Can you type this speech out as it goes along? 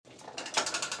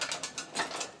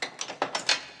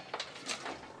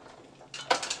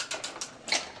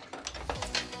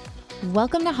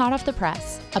Welcome to Hot Off the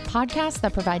Press, a podcast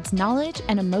that provides knowledge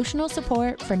and emotional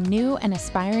support for new and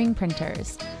aspiring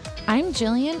printers. I'm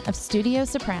Jillian of Studio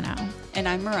Soprano. And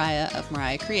I'm Mariah of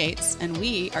Mariah Creates, and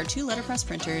we are two letterpress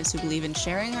printers who believe in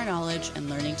sharing our knowledge and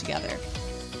learning together.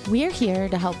 We're here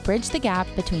to help bridge the gap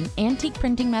between antique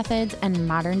printing methods and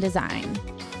modern design.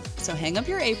 So hang up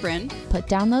your apron, Put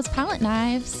down those palette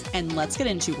knives, and let's get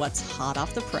into what's hot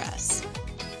off the press.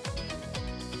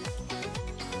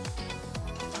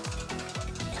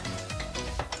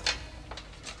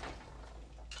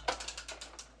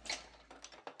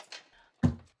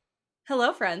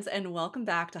 Hello, friends, and welcome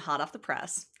back to Hot Off the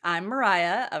Press. I'm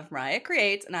Mariah of Mariah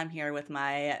Creates, and I'm here with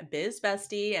my biz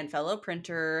bestie and fellow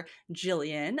printer,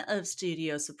 Jillian of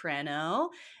Studio Soprano.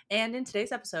 And in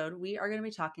today's episode, we are going to be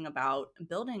talking about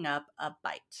building up a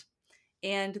bite.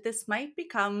 And this might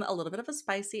become a little bit of a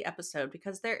spicy episode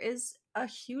because there is a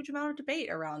huge amount of debate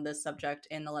around this subject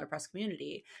in the letterpress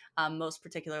community, most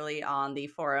particularly on the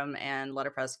forum and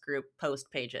letterpress group post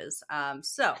pages.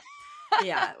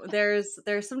 Yeah, there's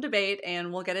some debate,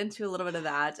 and we'll get into a little bit of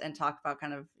that and talk about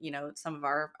kind of, some of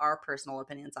our personal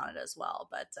opinions on it as well.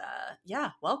 But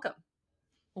yeah, welcome.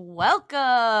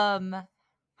 Welcome.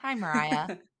 Hi,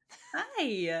 Mariah.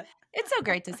 Hi. It's so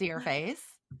great to see your face.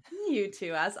 You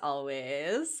too, as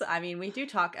always. I mean, we do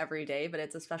talk every day, but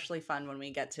it's especially fun when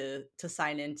we get to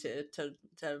sign in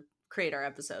to create our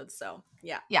episodes. So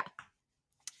yeah. Yeah.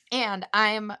 And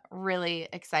I'm really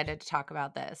excited to talk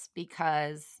about this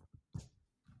because,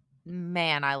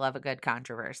 man, I love a good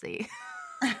controversy.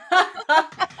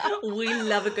 We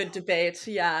love a good debate.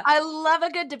 Yeah. I love a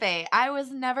good debate. I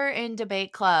was never in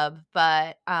debate club,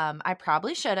 but I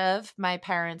probably should have. My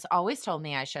parents always told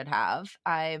me I should have.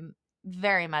 I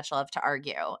very much love to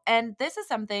argue. And this is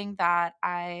something that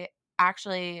I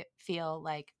actually feel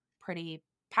like pretty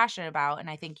passionate about, and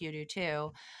I think you do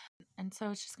too. And so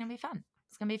it's just going to be fun.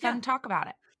 It's going to be fun to talk about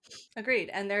it.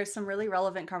 Agreed. And there's some really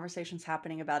relevant conversations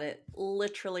happening about it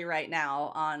literally right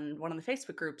now on one of the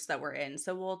Facebook groups that we're in.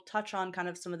 So we'll touch on kind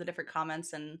of some of the different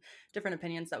comments and different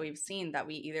opinions that we've seen that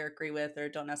we either agree with or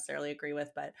don't necessarily agree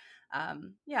with. But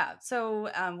yeah,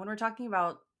 so when we're talking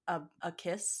about a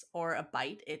kiss or a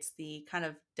bite, it's the kind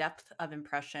of depth of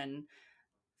impression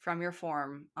from your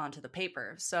form onto the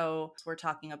paper. So we're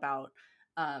talking about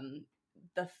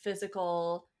the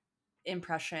physical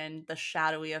impression, the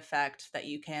shadowy effect that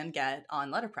you can get on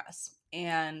letterpress.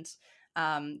 And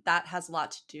that has a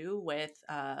lot to do with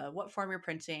what form you're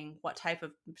printing, what type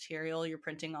of material you're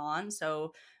printing on.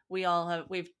 So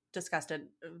we've discussed it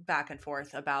back and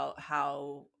forth about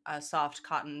how a soft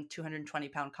cotton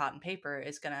 220-pound cotton paper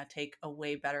is going to take a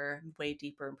way better, way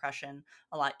deeper impression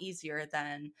a lot easier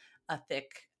than a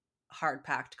thick hard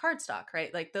packed cardstock,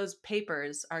 right? Like those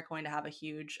papers are going to have a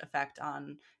huge effect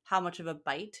on how much of a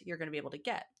bite you're going to be able to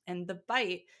get. And the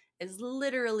bite is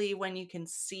literally when you can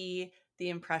see the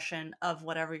impression of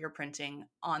whatever you're printing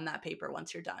on that paper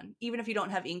once you're done. Even if you don't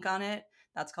have ink on it,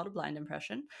 that's called a blind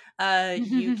impression.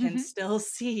 You can still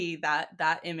see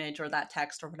that image or that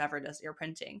text or whatever it is you're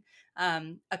printing.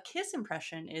 A kiss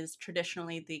impression is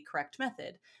traditionally the correct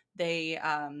method.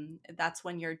 That's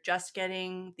when you're just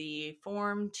getting the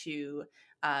form to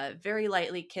very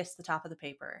lightly kiss the top of the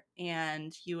paper,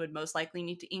 and you would most likely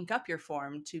need to ink up your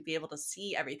form to be able to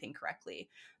see everything correctly.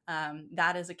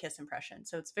 That is a kiss impression.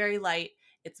 So it's very light,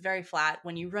 it's very flat.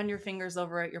 When you run your fingers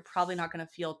over it, you're probably not going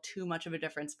to feel too much of a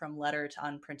difference from letter to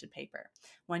unprinted paper.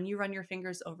 When you run your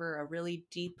fingers over a really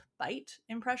deep bite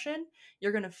impression,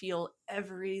 you're going to feel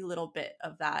every little bit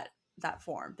of that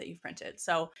form that you've printed.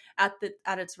 So at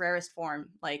its rarest form,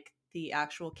 like the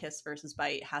actual kiss versus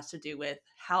bite has to do with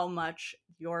how much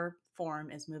your form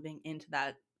is moving into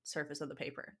that surface of the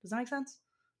paper. Does that make sense?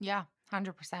 Yeah,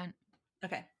 100%.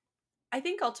 Okay. I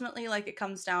think ultimately, like, it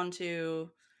comes down to,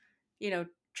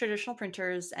 traditional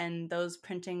printers and those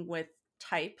printing with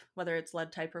type, whether it's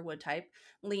lead type or wood type,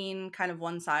 lean kind of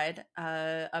one side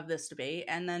of this debate.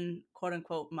 And then quote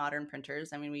unquote modern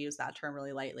printers, I mean, we use that term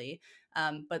really lightly,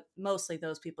 but mostly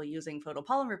those people using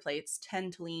photopolymer plates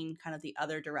tend to lean kind of the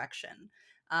other direction.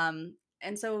 And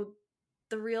so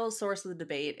the real source of the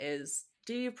debate is,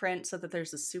 do you print so that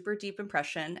there's a super deep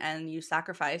impression and you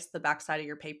sacrifice the backside of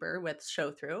your paper with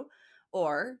show through?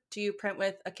 Or do you print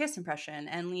with a kiss impression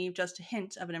and leave just a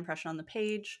hint of an impression on the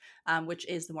page, which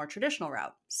is the more traditional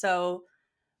route? So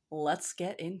let's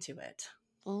get into it.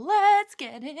 Let's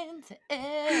get into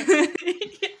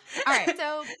it. All right.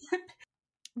 So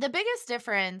the biggest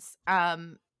difference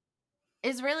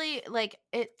is really like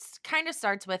it's kind of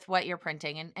starts with what you're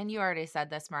printing. And you already said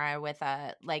this, Mariah, with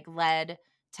a like lead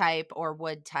type or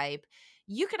wood type.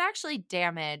 You can actually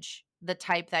damage the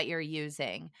type that you're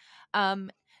using.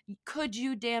 Could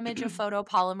you damage a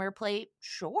photopolymer plate?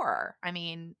 Sure. I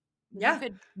mean, you Yeah,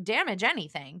 could damage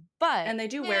anything, but and they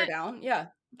do wear down. Yeah.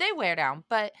 they wear down.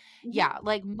 But Mhm. yeah,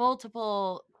 like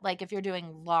multiple, like if you're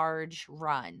doing large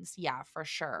runs, yeah, for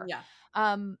sure. Yeah.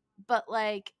 But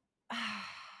like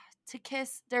to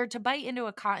kiss or to bite into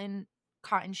a cotton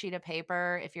sheet of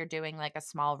paper if you're doing like a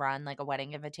small run, like a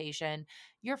wedding invitation,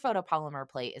 your photopolymer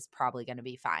plate is probably going to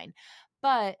be fine.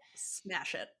 But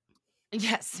Smash it.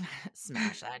 yes,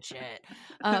 smash that shit.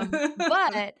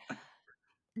 But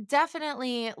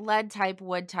definitely lead type,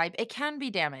 wood type, it can be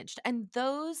damaged. And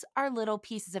those are little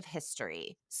pieces of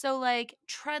history. So, like,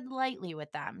 tread lightly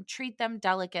with them, treat them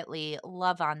delicately,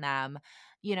 love on them,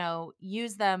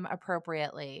 use them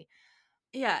appropriately.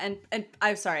 Yeah, and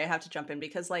I'm sorry, I have to jump in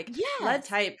because like lead Yes.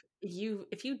 type, you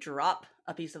if you drop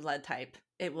a piece of lead type,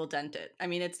 it will dent it. I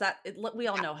mean, it's that we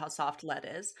all Yeah. know how soft lead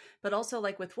is, but also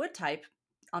like with wood type,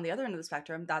 on the other end of the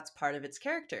spectrum, that's part of its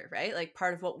character, right? Like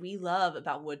part of what we love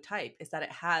about wood type is that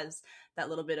it has that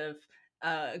little bit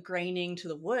of graining to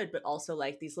the wood, but also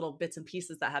like these little bits and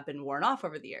pieces that have been worn off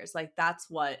over the years. Like that's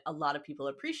what a lot of people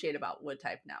appreciate about wood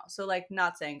type now. So like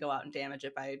not saying go out and damage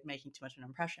it by making too much of an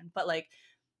impression, but like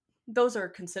those are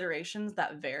considerations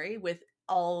that vary with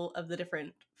all of the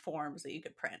different forms that you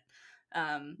could print.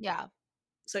 Um, Yeah.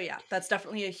 so yeah, that's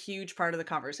definitely a huge part of the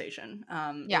conversation.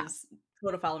 Yeah. Is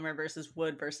photopolymer versus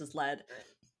wood versus lead.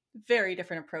 Very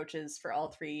different approaches for all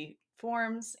three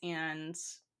forms, and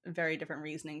very different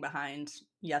reasoning behind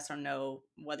yes or no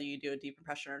whether you do a deep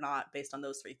impression or not based on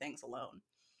those three things alone.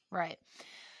 Right.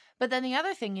 But then the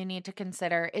other thing you need to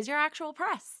consider is your actual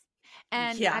press.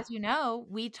 And Yeah, as you know,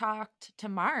 we talked to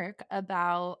Mark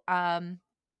about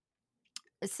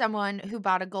someone who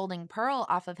bought a golden pearl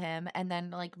off of him and then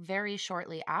like very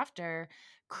shortly after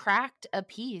cracked a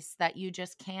piece that you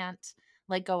just can't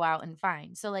like go out and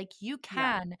find. So like you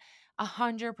yeah. can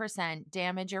 100%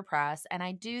 damage your press, and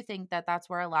I do think that that's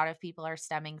where a lot of people are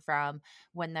stemming from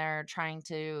when they're trying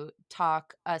to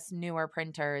talk us newer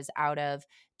printers out of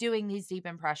doing these deep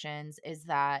impressions, is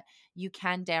that you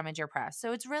can damage your press.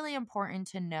 So it's really important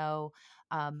to know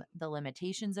the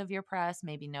limitations of your press,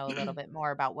 maybe know a little bit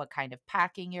more about what kind of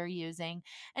packing you're using,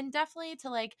 and definitely to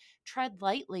like tread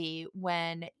lightly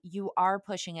when you are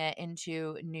pushing it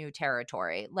into new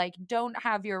territory. Like, don't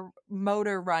have your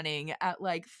motor running at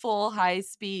like full high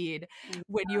speed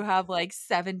when you have like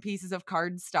 7 pieces of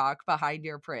cardstock behind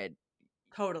your print.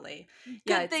 Totally.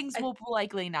 Yeah, Good things will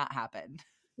likely not happen.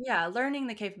 yeah, learning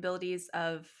the capabilities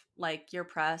of like your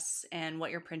press and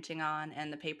what you're printing on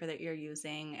and the paper that you're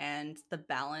using and the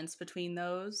balance between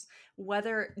those.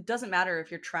 Whether it doesn't matter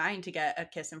if you're trying to get a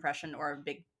kiss impression or a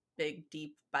big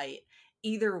deep bite.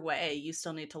 Either way, you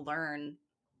still need to learn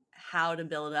how to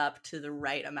build up to the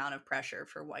right amount of pressure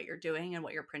for what you're doing and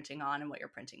what you're printing on and what you're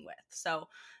printing with. So,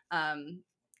 um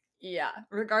yeah,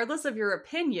 regardless of your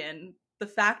opinion, the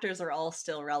factors are all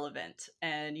still relevant,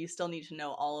 and you still need to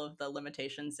know all of the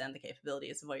limitations and the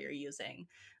capabilities of what you're using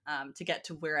to get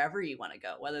to wherever you want to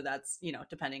go. Whether that's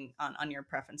depending on your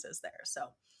preferences there. So,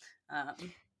 um,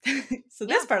 so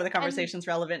this Yeah. part of the And conversation is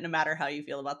relevant no matter how you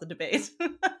feel about the debate.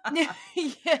 yeah,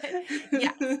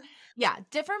 yes. Yeah,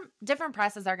 different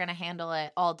presses are gonna handle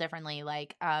it all differently.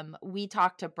 Like, we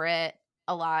talked to Britt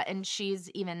a lot, and she's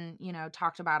even,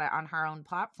 talked about it on her own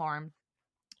platform,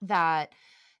 that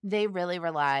they really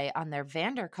rely on their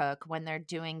Vandercook when they're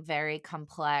doing very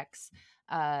complex,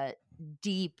 uh,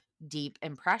 deep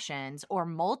impressions or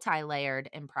multi-layered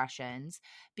impressions,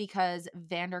 because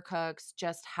Vandercooks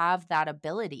just have that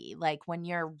ability. Like when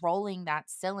you're rolling that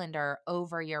cylinder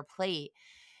over your plate,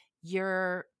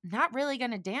 you're not really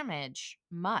going to damage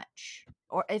much,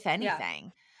 or if Yeah,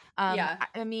 anything. yeah,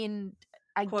 I mean,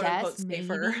 I quote guess unquote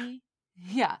safer. maybe,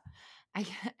 yeah, I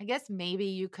guess maybe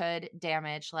you could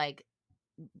damage like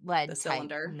The lead type,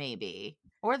 cylinder. maybe,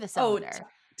 or the Oh, cylinder.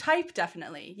 type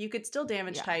definitely. You could still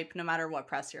damage Yeah. type no matter what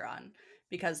press you're on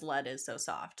because lead is so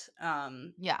soft.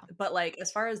 Yeah. But like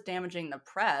as far as damaging the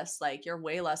press, like you're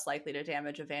way less likely to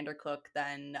damage a Vandercook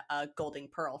than a Golding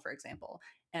Pearl, for example.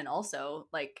 And also,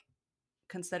 like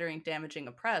considering damaging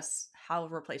a press, how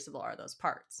replaceable are those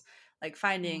parts? Like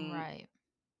finding Right.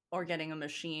 or getting a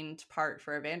machined part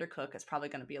for a Vandercook is probably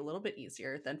going to be a little bit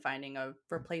easier than finding a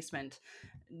replacement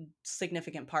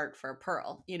significant part for a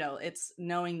pearl. It's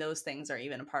knowing those things are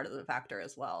even a part of the factor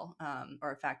as well,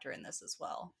 or a factor in this as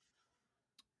well.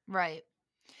 Right.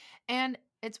 And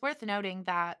it's worth noting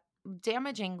that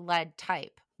damaging lead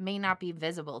type may not be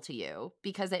visible to you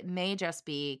because it may just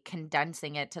be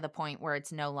condensing it to the point where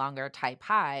it's no longer type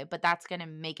high, but that's going to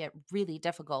make it really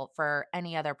difficult for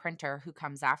any other printer who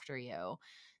comes after you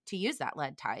to use that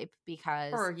lead type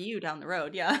Or because, you down the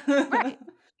road, yeah. right.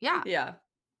 Yeah. Yeah.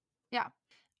 Yeah.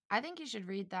 I think you should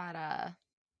read that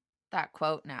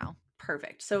quote now.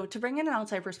 Perfect. So to bring in an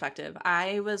outside perspective,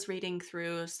 I was reading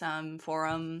through some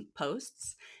forum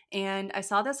posts and I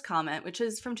saw this comment, which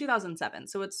is from 2007.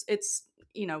 So it's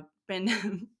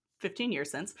been 15 years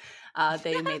since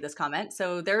they made this comment.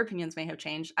 So their opinions may have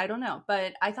changed. I don't know.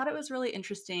 But I thought it was really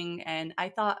interesting and I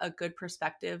thought a good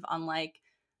perspective on like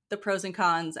the pros and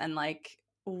cons and like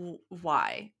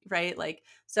why, right? Like,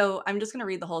 so I'm just going to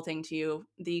read the whole thing to you.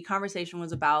 The conversation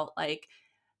was about like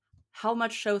how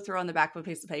much show throw on the back of a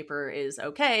piece of paper is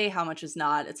okay, how much is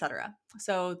not, etc.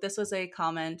 So this was a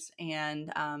comment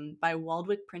and by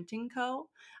Waldwick Printing Co.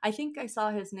 I think I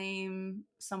saw his name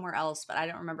somewhere else, but I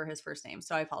don't remember his first name,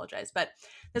 so I apologize. But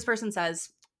this person says,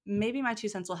 maybe my 2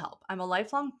 cents will help. I'm a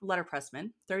lifelong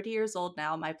letterpressman, 30 years old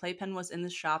now. My playpen was in the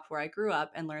shop where I grew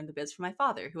up and learned the biz from my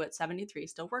father, who at 73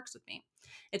 still works with me.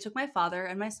 It took my father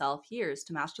and myself years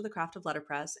to master the craft of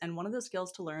letterpress, and one of the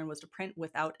skills to learn was to print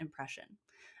without impression.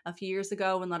 A few years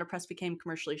ago when letterpress became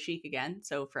commercially chic again.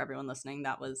 So for everyone listening,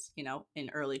 that was, in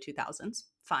early 2000s.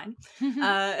 Fine.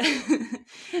 Uh,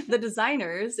 the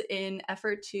designers, in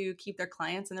effort to keep their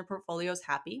clients and their portfolios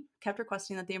happy, kept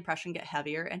requesting that the impression get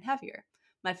heavier and heavier.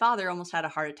 My father almost had a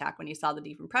heart attack when he saw the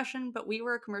deep impression, but we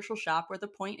were a commercial shop where the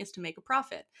point is to make a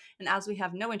profit. And as we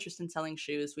have no interest in selling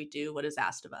shoes, we do what is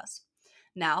asked of us.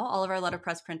 Now, all of our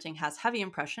letterpress printing has heavy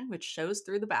impression, which shows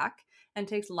through the back and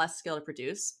takes less skill to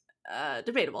produce,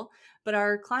 debatable, but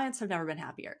our clients have never been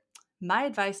happier. My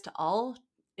advice to all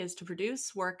is to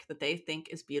produce work that they think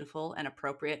is beautiful and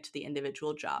appropriate to the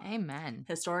individual job. Amen.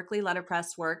 Historically,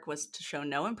 letterpress work was to show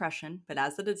no impression, but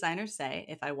as the designers say,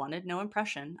 if I wanted no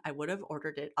impression, I would have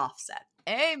ordered it offset.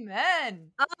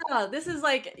 Amen. This is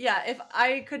like, yeah, if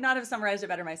I could not have summarized it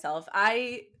better myself.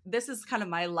 This is kind of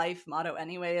my life motto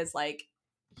anyway, is like,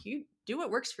 you do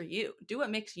what works for you. Do what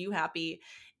makes you happy.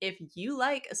 If you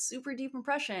like a super deep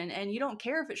impression and you don't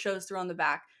care if it shows through on the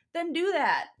back, then do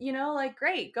that. Like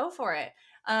great, go for it.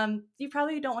 You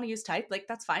probably don't want to use type, like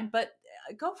that's fine, but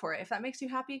go for it. If that makes you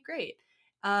happy, great.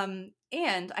 And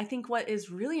I think what is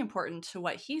really important to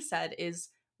what he said is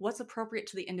what's appropriate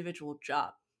to the individual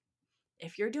job.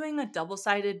 If you're doing a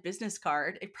double-sided business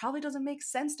card, it probably doesn't make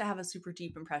sense to have a super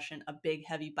deep impression, a big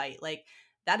heavy bite. Like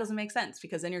that doesn't make sense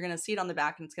because then you're going to see it on the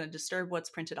back and it's going to disturb what's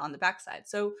printed on the backside.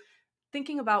 So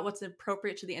thinking about what's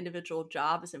appropriate to the individual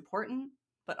job is important,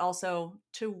 but also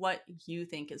to what you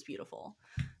think is beautiful.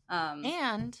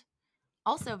 And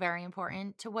also very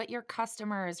important to what your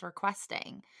customer is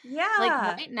requesting. Like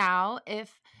Yeah. right now,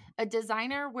 if a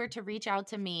designer were to reach out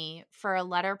to me for a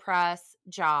letterpress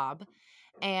job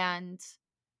and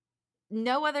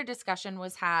no other discussion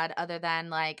was had other than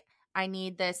like, I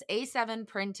need this A7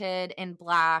 printed in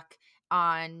black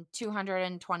on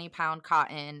 220-pound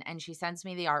cotton, and she sends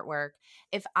me the artwork.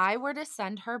 If I were to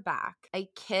send her back a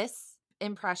Kiss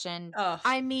impression, Oh,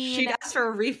 I she'd mean, ask for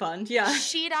a refund. Yeah.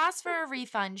 she'd ask for a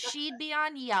refund. She'd be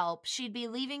on Yelp. She'd be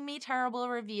leaving me terrible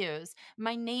reviews.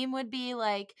 My name would be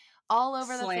like all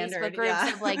over the Facebook Slandered.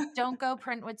 groups of like, Yeah. don't go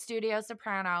print with Studio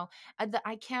Soprano.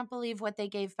 I can't believe what they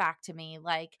gave back to me.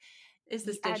 Like, Is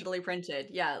this digitally printed?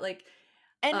 Yeah. Like,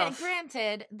 and oh,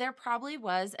 granted, there probably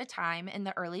was a time in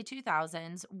the early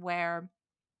 2000s where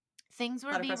things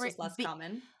were letterpress was less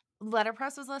common.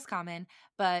 letterpress was less common,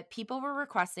 but people were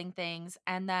requesting things.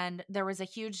 And then there was a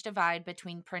huge divide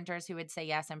between printers who would say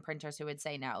yes and printers who would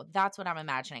say no. That's what I'm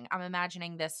imagining. I'm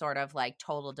imagining this sort of like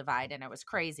total divide, and it was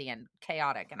crazy and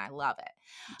chaotic, and I love it.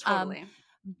 Totally.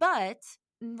 But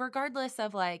regardless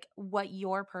of like what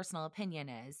your personal opinion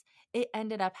is, it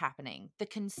ended up happening. The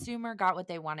consumer got what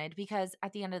they wanted because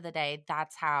at the end of the day,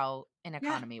 that's how an Yeah,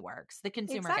 economy works. The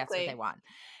consumer gets what they exactly. want.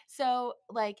 So,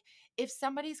 like, if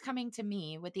somebody's coming to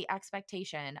me with the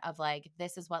expectation of like,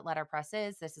 this is what letterpress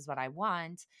is, this is what I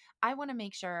want to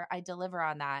make sure I deliver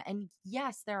on that. And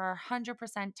yes, there are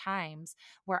 100% times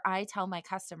where I tell my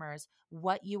customers,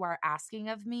 what you are asking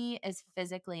of me is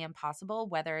physically impossible,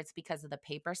 whether it's because of the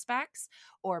paper specs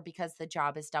or because the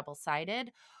job is double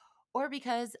sided or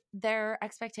because their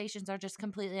expectations are just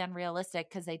completely unrealistic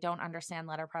because they don't understand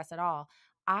letterpress at all.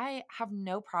 I have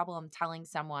no problem telling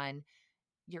someone,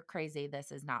 you're crazy,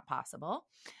 this is not possible,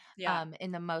 Yeah.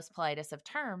 in the most politest of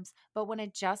terms. But when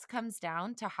it just comes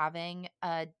down to having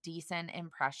a decent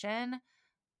impression,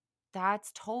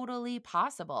 that's totally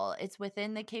possible. It's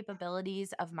within the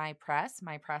capabilities of my press.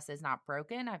 My press is not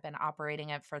broken. I've been operating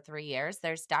it for 3 years.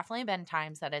 There's definitely been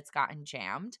times that it's gotten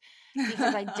jammed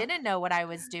because I didn't know what I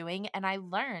was doing, and I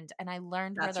learned where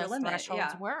That's your those limit. thresholds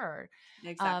Yeah, were. Um,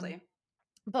 exactly.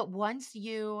 but once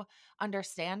you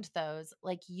understand those,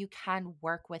 like, you can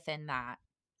work within that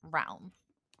realm.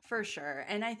 For sure.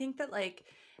 And I think that like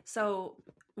So,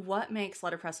 what makes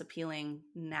letterpress appealing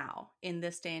now in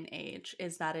this day and age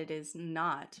is that it is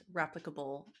not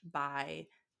replicable by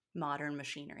modern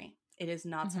machinery. It is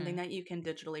not something Mhm. that you can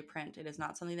digitally print. It is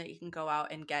not something that you can go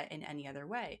out and get in any other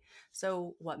way.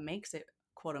 So, what makes it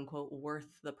quote unquote worth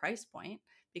the price point?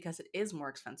 Because it is more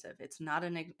expensive. It's not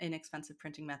an inexpensive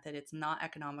printing method. It's not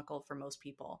economical for most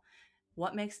people.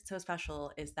 What makes it so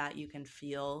special is that you can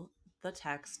feel the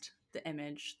text, the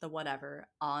image, the whatever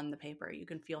on the paper. You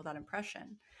can feel that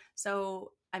impression.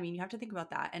 So, I mean, you have to think about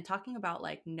that. And talking about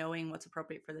like knowing what's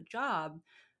appropriate for the job,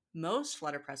 most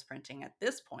letterpress printing at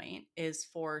this point is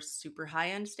for super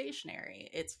high end stationery.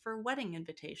 It's for wedding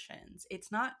invitations.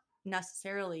 It's not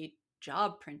necessarily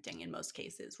job printing in most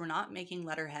cases. We're not making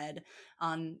letterhead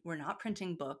we're not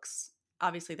printing books.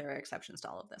 Obviously, there are exceptions to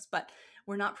all of this, but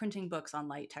we're not printing books on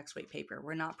light text weight paper.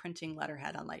 We're not printing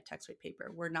letterhead on light text weight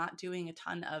paper. We're not doing a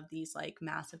ton of these like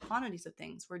massive quantities of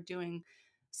things. We're doing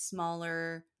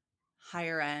smaller,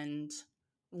 higher end,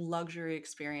 luxury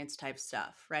experience type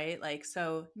stuff, right? Like,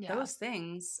 so Yeah. those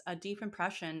things, a deep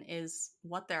impression is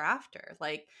what they're after.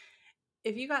 Like,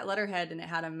 if you got letterhead and it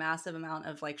had a massive amount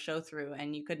of like show through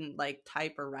and you couldn't like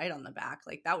type or write on the back,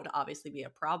 like that would obviously be a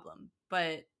problem.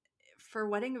 But for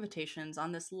wedding invitations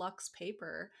on this luxe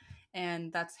paper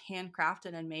and that's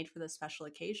handcrafted and made for this special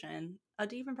occasion, a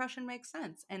deep impression makes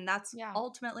sense. And that's Yeah.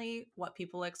 ultimately what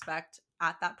people expect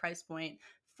at that price point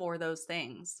for those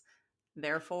things.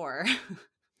 Therefore,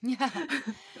 Yeah.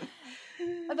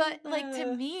 But, like,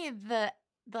 to uh, me,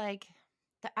 like,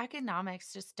 the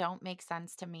economics just don't make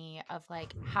sense to me of,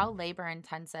 like, how labor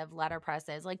intensive letterpress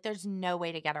is. Like, there's no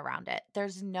way to get around it.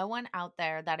 There's no one out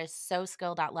there that is so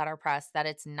skilled at letterpress that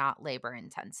it's not labor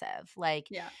intensive. Like,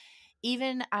 yeah.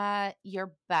 even at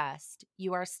your best,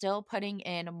 you are still putting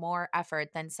in more effort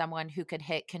than someone who could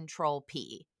hit control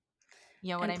P.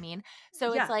 You know what I And mean? So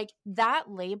it's yeah. like that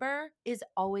labor is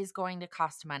always going to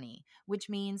cost money, which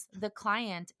means the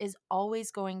client is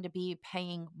always going to be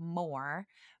paying more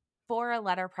for a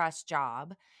letterpress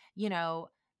job. You know,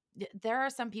 there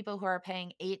are some people who are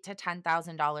paying $8 to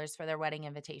 $10,000 for their wedding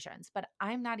invitations, but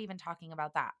I'm not even talking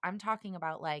about that. I'm talking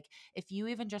about like if you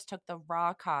even just took the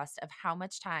raw cost of how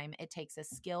much time it takes a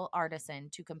skill artisan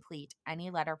to complete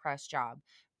any letterpress job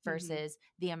Hmm. versus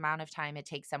the amount of time it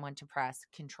takes someone to press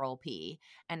Control P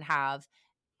and have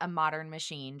a modern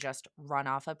machine just run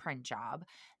off a print job.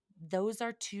 Those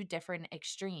are two different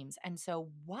extremes. And so,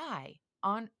 why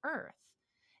on earth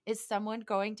is someone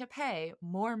going to pay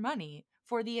more money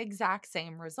for the exact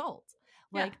same result?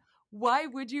 Yeah. Like, why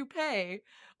would you pay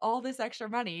all this extra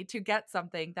money to get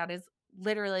something that is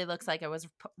literally looks like it was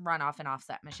run off an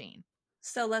offset machine?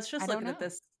 So let's I just look don't at know.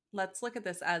 this. Let's look at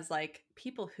this as like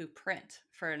people who print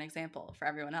for an example for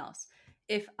everyone else.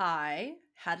 If I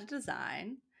had a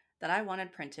design that I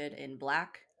wanted printed in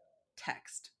black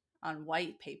text on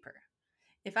white paper,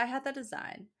 if I had that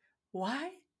design,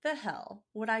 why the hell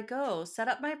would I go set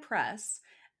up my press,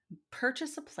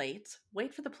 purchase a plate,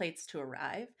 wait for the plates to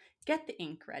arrive, get the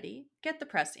ink ready, get the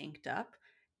press inked up,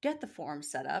 get the form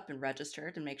set up and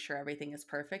registered and make sure everything is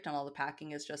perfect and all the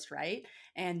packing is just right,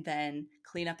 and then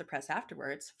clean up the press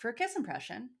afterwards for a kiss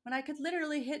impression when I could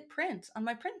literally hit print on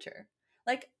my printer?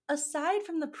 Like, aside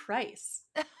from the price,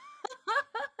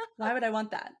 why would I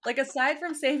want that? Like, aside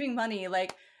from saving money,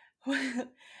 like,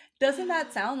 doesn't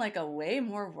that sound like a way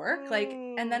more work? Like,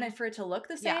 and then Ooh. for it to look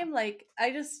the Yeah. same, like,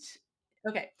 I just,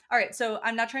 okay. All right. So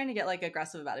I'm not trying to get like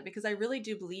aggressive about it because I really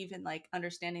do believe in like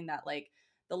understanding that like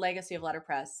the legacy of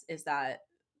letterpress is that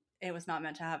it was not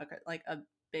meant to have like a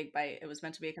big bite. It was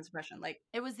meant to be a compression. Like,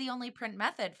 It was the only print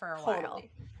method for a while.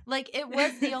 totally. Like, it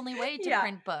was the only way to Yeah.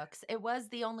 print books. It was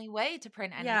the only way to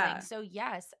print anything. Yeah. So,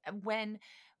 yes, when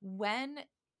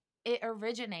it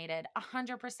originated,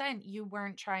 100%, you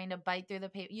weren't trying to bite through the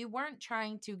paper. You weren't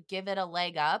trying to give it a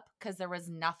leg up because there was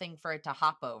nothing for it to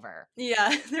hop over.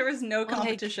 Yeah. There was no Like,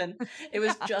 competition. It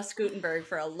was yeah. just Gutenberg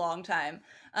for a long time.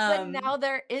 But now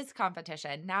there is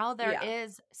competition. Now there Yeah.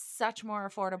 is such more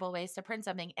affordable ways to print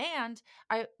something. And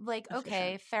I like, okay,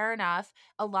 Efficient. fair enough.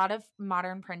 A lot of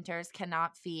modern printers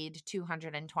cannot feed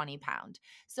 220-pound.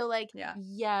 So, like, Yeah.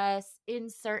 yes, in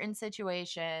certain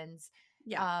situations,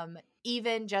 Yeah.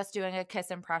 even just doing a kiss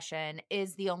impression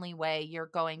is the only way you're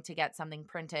going to get something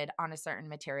printed on a certain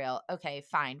material. Okay,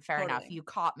 fine, fair enough. Totally. You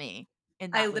caught me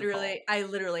in I that loophole. literally I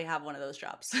literally have one of those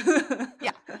jobs.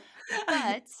 Yeah.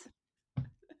 But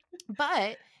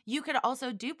But you could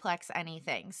also duplex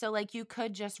anything. So, like, you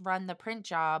could just run the print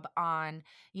job on,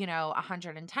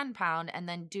 110-pound and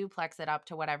then duplex it up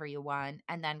to whatever you want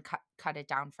and then cut it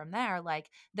down from there. Like,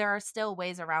 there are still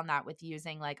ways around that with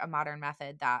using like a modern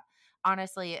method that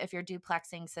honestly, if your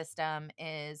duplexing system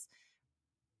is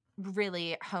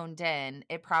really honed in,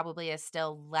 it probably is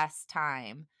still less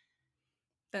time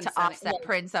Then to setting, offset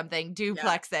print something, yeah.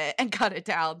 duplex it, and cut it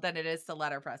down than it is to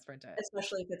letterpress print it.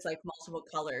 Especially if it's, like, multiple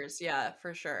colors, yeah,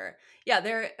 for sure. Yeah,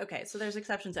 there okay, so there's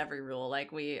exceptions to every rule,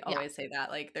 like, we Yeah. always say that,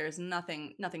 like, there's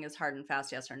nothing is hard and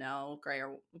fast, yes or no, gray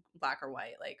or black or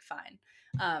white, like,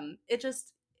 fine.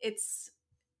 It's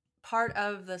part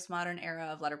of this modern era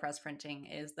of letterpress printing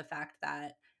is the fact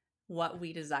that what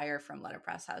we desire from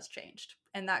letterpress has changed,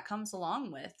 and that comes along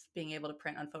with being able to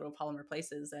print on photopolymer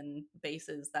places and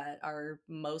bases that are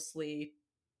mostly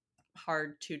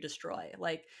hard to destroy.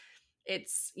 Like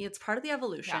it's part of the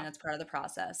evolution, Yeah. it's part of the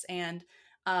process. And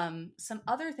some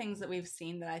other things that we've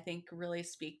seen that I think really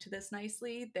speak to this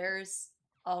nicely. There's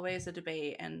always a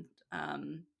debate and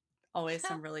always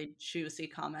some really juicy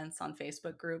comments on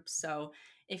Facebook groups. So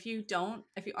if you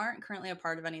aren't currently a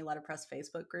part of any letterpress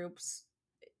Facebook groups,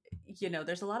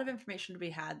 there's a lot of information to be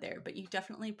had there, but you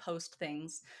definitely post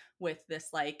things with this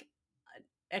like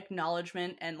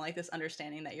acknowledgement and like this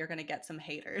understanding that you're going to get some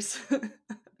haters.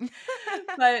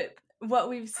 But what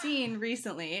we've seen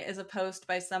recently is a post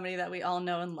by somebody that we all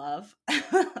know and love.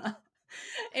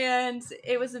 And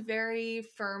it was a very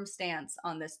firm stance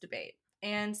on this debate.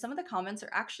 And some of the comments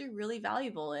are actually really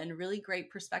valuable and really great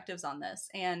perspectives on this.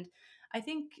 And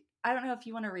I don't know if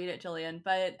you want to read it, Jillian,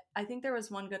 but I think there was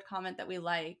one good comment that we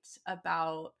liked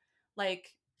about,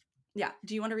 like, yeah,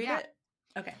 do you want to read Yeah. it?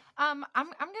 Okay, I'm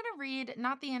gonna read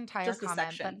not the entire just a comment,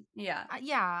 but section. Yeah,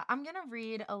 yeah, I'm gonna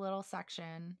read a little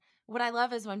section. What I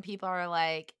love is when people are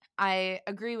like, "I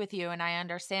agree with you, and I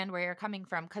understand where you're coming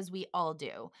from," because we all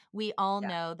do. We all yeah,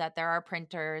 know that there are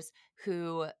printers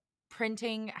who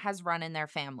printing has run in their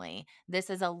family. This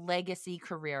is a legacy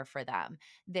career for them.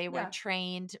 They were yeah.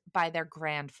 trained by their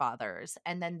grandfathers,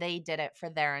 and then they did it for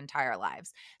their entire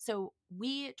lives. So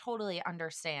we totally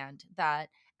understand that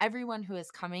everyone who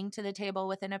is coming to the table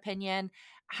with an opinion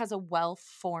has a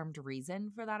well-formed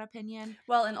reason for that opinion.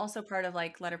 Well, and also part of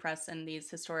like letterpress and these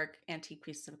historic antique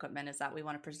pieces of equipment is that we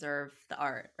want to preserve the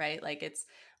art, right? Like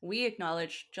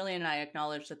Jillian and I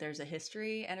acknowledge that there's a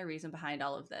history and a reason behind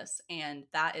all of this. And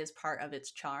that is part of its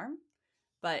charm,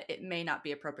 but it may not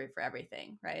be appropriate for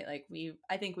everything, right?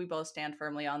 I think we both stand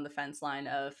firmly on the fence line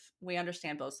of we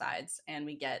understand both sides and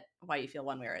we get why you feel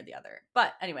one way or the other.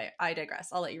 But anyway, I digress.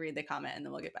 I'll let you read the comment and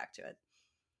then we'll get back to it.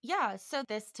 Yeah, so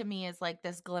this to me is like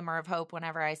this glimmer of hope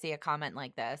whenever I see a comment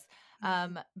like this.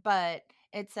 But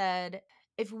it said,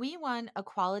 if we want a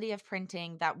quality of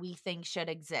printing that we think should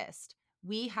exist,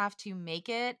 we have to make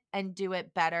it and do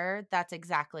it better. That's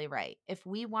exactly right. If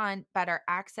we want better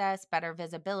access, better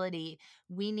visibility,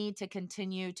 we need to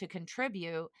continue to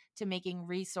contribute to making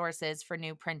resources for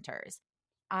new printers.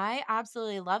 I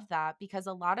absolutely love that because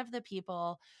a lot of the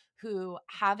people who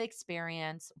have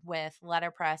experience with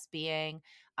letterpress being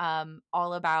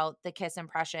all about the kiss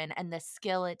impression and the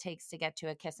skill it takes to get to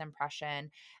a kiss impression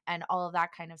and all of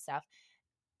that kind of stuff.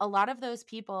 A lot of those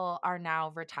people are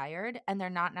now retired and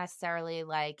they're not necessarily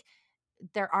like,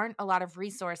 there aren't a lot of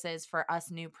resources for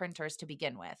us new printers to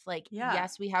begin with. Like, Yeah,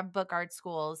 yes, we have book art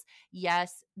schools.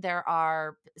 Yes, there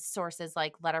are sources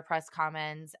like Letterpress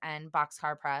Commons and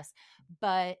Boxcar Press,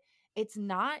 but it's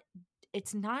not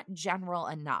it's not general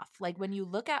enough. Like when you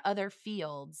look at other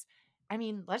fields, I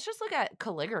mean, let's just look at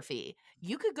calligraphy.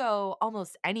 You could go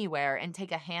almost anywhere and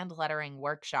take a hand lettering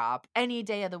workshop any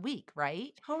day of the week,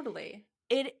 right? totally.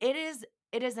 It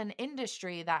is an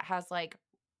industry that has like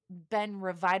been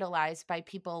revitalized by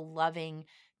people loving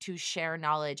to share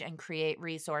knowledge and create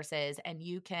resources, and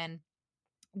you can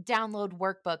download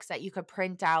workbooks that you could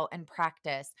print out and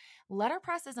practice.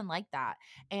 Letterpress isn't like that.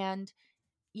 And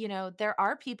there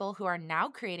are people who are now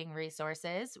creating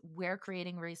resources. We're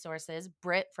creating resources.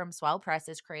 Britt from Swell Press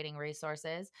is creating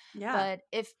resources. Yeah. But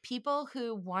if people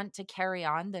who want to carry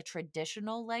on the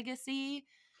traditional legacy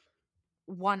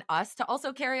want us to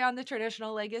also carry on the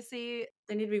traditional legacy,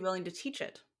 They need to be willing to teach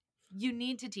it. you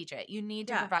need to teach it. You need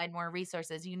to Yeah. provide more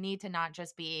resources. You need to not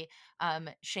just be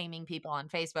shaming people on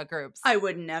Facebook groups. I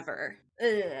would never.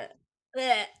 Ugh.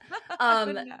 Blech. I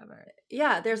would Um, never.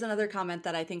 yeah, there's another comment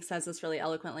that I think says this really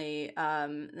eloquently.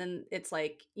 And it's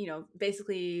like,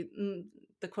 basically,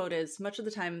 the quote is much of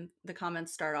the time the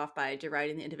comments start off by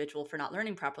deriding the individual for not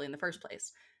learning properly in the first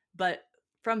place. But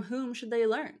from whom should they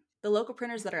learn? The local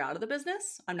printers that are out of the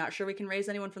business? I'm not sure we can raise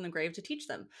anyone from the grave to teach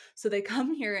them. So they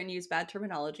come here and use bad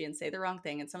terminology and say the wrong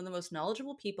thing, and some of the most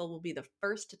knowledgeable people will be the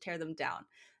first to tear them down.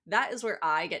 That is where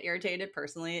I get irritated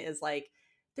personally, is like,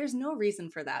 there's no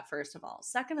reason for that, first of all.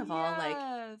 Second of all, like,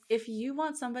 Yes. if you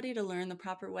want somebody to learn the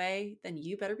proper way, then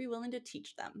you better be willing to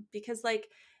teach them. Because, like,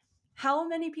 how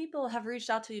many people have reached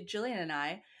out to Jillian and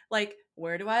I? Like,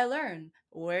 where do I learn?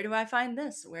 Where do I find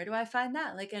this? Where do I find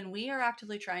that? Like, and we are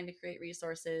actively trying to create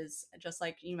resources, just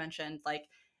like you mentioned, like,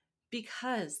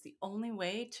 because the only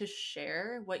way to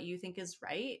share what you think is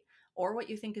right or what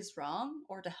you think is wrong,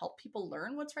 or to help people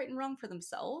learn what's right and wrong for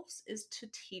themselves, is to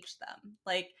teach them.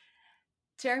 Like,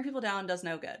 tearing people down does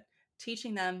no good.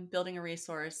 Teaching them, building a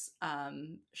resource,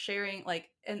 sharing,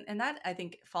 like, and that I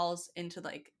think falls into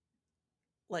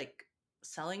like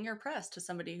selling your press to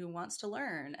somebody who wants to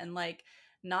learn, and like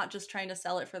not just trying to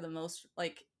sell it for the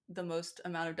most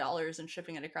amount of dollars and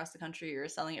shipping it across the country, or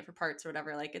selling it for parts or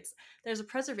whatever. Like, it's, there's a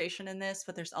preservation in this,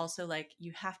 but there's also like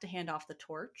you have to hand off the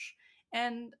torch.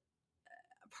 And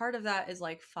part of that is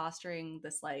like fostering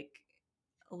this like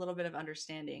a little bit of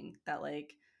understanding that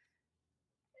like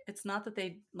it's not that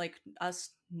they, like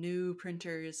us new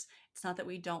printers, it's not that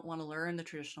we don't want to learn the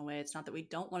traditional way, it's not that we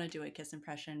don't want to do a kiss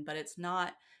impression, but it's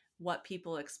not what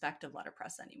people expect of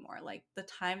letterpress anymore. Like, the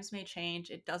times may change,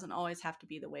 it doesn't always have to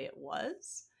be the way it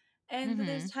was, and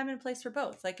there's Mhm. time and place for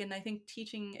both. Like, and I think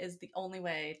teaching is the only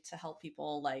way to help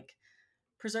people like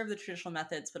preserve the traditional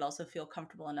methods, but also feel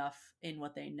comfortable enough in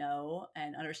what they know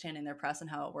and understanding their press and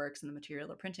how it works and the material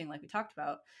they're printing, like we talked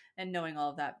about, and knowing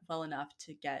all of that well enough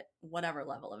to get whatever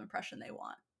level of impression they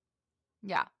want.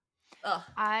 Yeah. Ugh.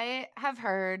 I have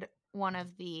heard one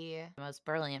of the most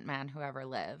brilliant men who ever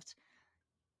lived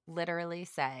literally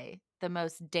say the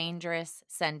most dangerous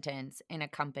sentence in a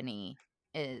company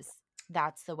is,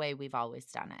 "That's the way we've always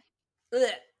done it."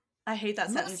 Ugh. I hate that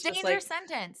Most sentence. Just dangerous like,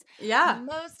 sentence. yeah,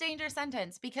 Most dangerous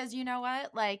sentence, because you know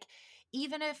what? Like,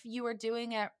 even if you were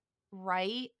doing it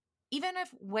right, even if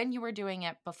when you were doing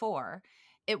it before,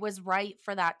 it was right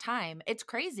for that time, it's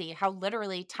crazy how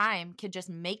literally time could just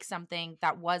make something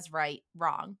that was right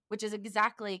wrong, which is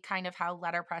exactly kind of how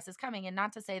letterpress is coming. And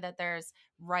not to say that there's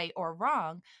right or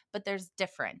wrong, but there's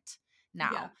different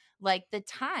yeah, now. Like, the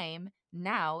time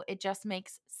now, it just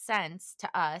makes sense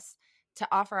to us to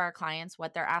offer our clients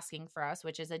what they're asking for us,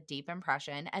 which is a deep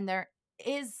impression. And there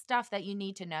is stuff that you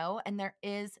need to know, and there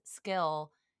is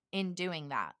skill in doing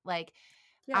that. Like,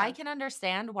 I yeah, can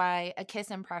understand why a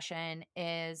kiss impression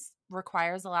is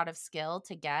requires a lot of skill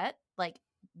to get. Like,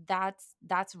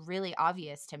 that's really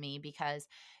obvious to me, because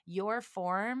your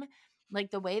form,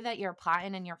 like the way that your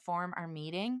platen and your form are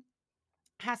meeting,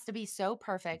 has to be so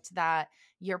perfect that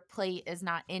your plate is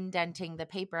not indenting the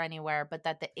paper anywhere, but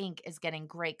that the ink is getting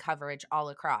great coverage all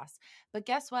across. But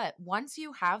guess what? Once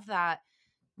you have that,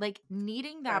 like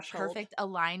needing that threshold. perfect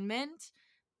alignment,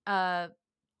 uh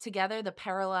together, the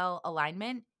parallel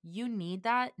alignment, you need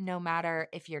that no matter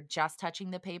if you're just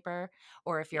touching the paper,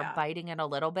 or if you're Yeah, biting it a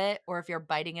little bit, or if you're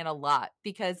biting it a lot.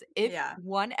 Because if yeah,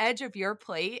 one edge of your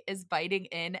plate is biting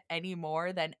in any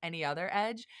more than any other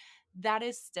edge, that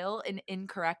is still an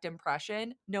incorrect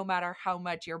impression, no matter how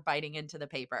much you're biting into the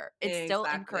paper. It's still exactly.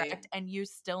 incorrect, and you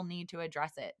still need to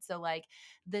address it. So, like,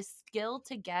 the skill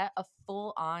to get a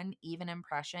full on even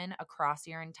impression across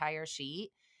your entire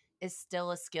sheet is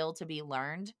still a skill to be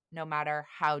learned, no matter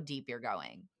how deep you're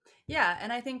going. Yeah,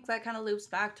 and I think that kind of loops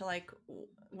back to like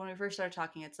when we first started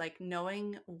talking. It's like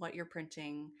knowing what you're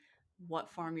printing,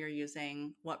 what form you're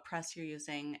using, what press you're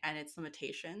using, and its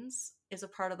limitations is a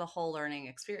part of the whole learning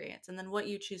experience. And then what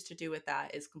you choose to do with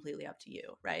that is completely up to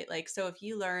you, right? Like, so if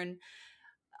you learn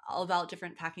all about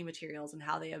different packing materials and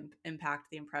how they impact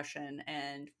the impression,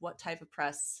 and what type of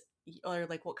press, or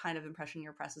like what kind of impression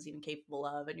your press is even capable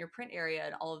of, and your print area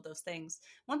and all of those things.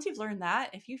 Once you've learned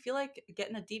that, if you feel like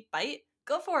getting a deep bite,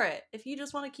 go for it. If you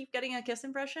just want to keep getting a kiss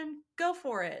impression, go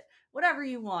for it. Whatever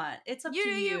you want, it's up You to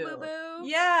do you, boo you. boo.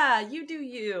 Yeah, you do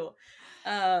you.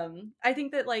 I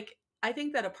think that like, I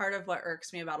think that a part of what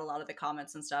irks me about a lot of the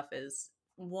comments and stuff is,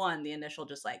 one, the initial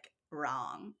just like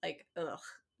wrong, like, ugh,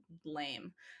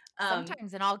 lame. um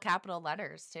Sometimes in all capital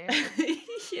letters, too.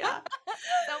 yeah,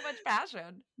 So much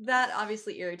passion. that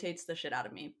obviously irritates the shit out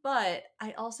of me, but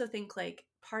I also think like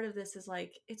part of this is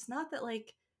like, it's not that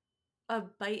like a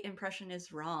bite impression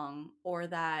is wrong, or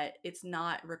that it's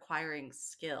not requiring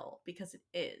skill, because it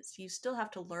is. You still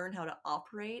have to learn how to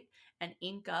operate and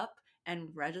ink up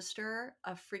and register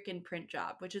a freaking print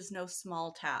job, which is no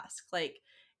small task. Like,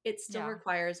 it still Yeah.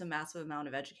 requires a massive amount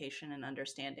of education and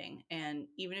understanding. And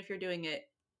even if you're doing it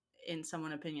in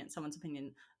someone's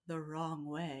opinion, the wrong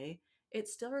way, it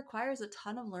still requires a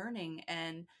ton of learning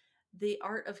and the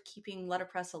art of keeping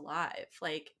letterpress alive.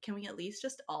 Like, can we at least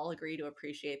just all agree to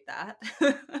appreciate that?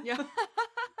 Yeah.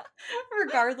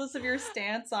 regardless of your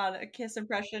stance on a kiss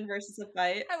impression versus a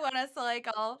bite. I want us to like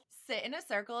all sit in a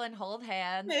circle and hold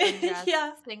hands and just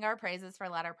Yeah. sing our praises for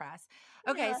letterpress.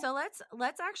 Okay, Yeah. so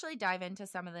let's actually dive into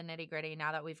some of the nitty-gritty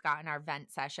now that we've gotten our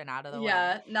vent session out of the way.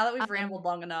 Yeah. Now that we've rambled Um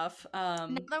long enough,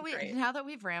 great. now that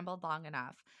we've rambled long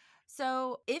enough.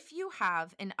 So, if you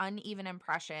have an uneven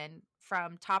impression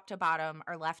from top to bottom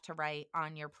or left to right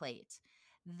on your plate,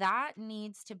 that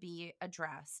needs to be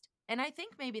addressed. And I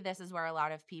think maybe this is where a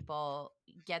lot of people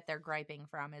get their griping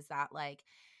from, is that like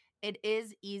it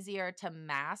is easier to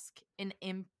mask an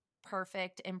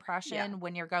imperfect Yeah, impression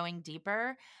when you're going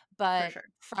deeper, for but sure.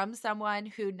 from someone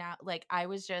who now like I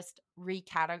was just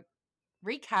recataloging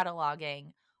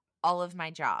all of my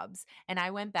jobs. And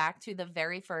I went back to the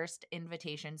very first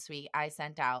invitation suite I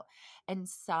sent out, and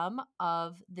some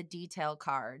of the detail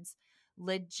cards,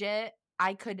 legit,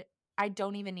 I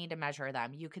don't even need to measure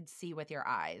them. You could see with your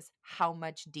eyes how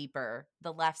much deeper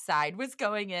the left side was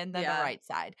going in than the Yeah, right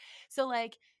side. So,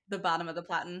 like, the bottom of the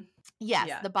platen. yes,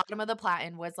 Yeah, the bottom of the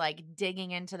platen was like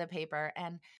digging into the paper.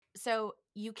 And so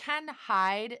you can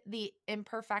hide the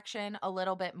imperfection a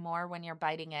little bit more when you're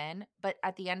biting in. But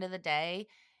at the end of the day,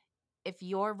 if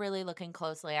you're really looking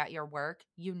closely at your work,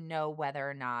 you know whether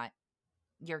or not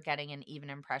you're getting an even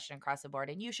impression across the board.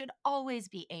 And you should always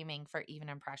be aiming for even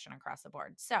impression across the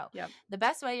board. So, yep, the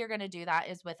best way you're going to do that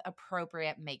is with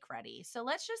appropriate make ready. So,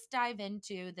 let's just dive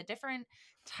into the different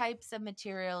types of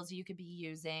materials you could be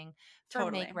using for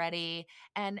make totally. ready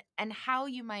and how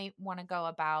you might want to go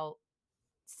about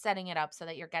setting it up so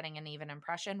that you're getting an even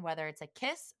impression, whether it's a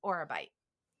kiss or a bite.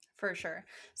 For sure.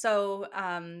 So,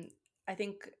 I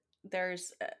think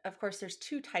of course, there's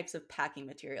two types of packing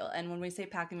material. And when we say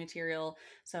packing material,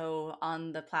 so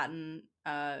on the platen,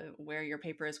 where your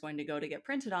paper is going to go to get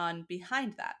printed on,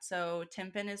 behind that. So,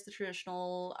 Timpan is the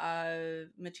traditional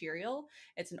material.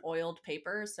 It's an oiled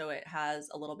paper, so it has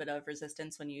a little bit of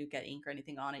resistance when you get ink or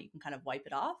anything on it. You can kind of wipe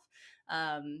it off.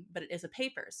 But it is a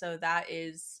paper, so that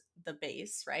is the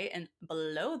base, right? And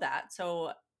below that,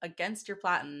 so against your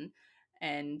platen,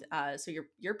 and so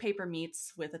your paper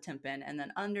meets with a tympan, and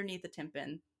then underneath the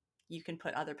tympan you can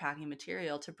put other packing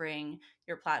material to bring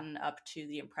your platen up to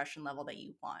the impression level that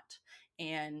you want.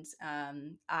 And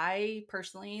I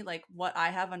personally, like, what I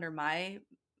have under my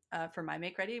for my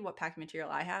make ready, what packing material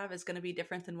I have is going to be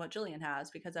different than what Jillian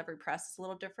has, because every press is a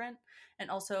little different.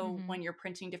 And also, Mhm. when you're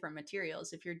printing different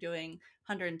materials, if you're doing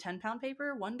 110-pound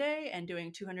paper one day and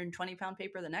doing 220-pound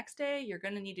paper the next day, you're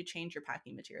going to need to change your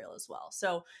packing material as well.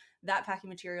 So that packing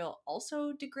material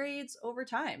also degrades over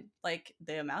time. Like,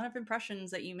 the amount of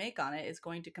impressions that you make on it is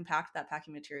going to compact that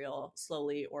packing material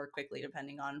slowly or quickly,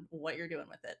 depending on what you're doing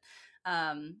with it.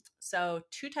 So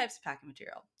two types of packing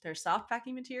material. There's soft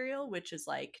packing material, which is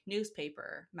like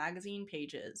newspaper, magazine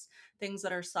pages, things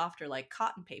that are softer like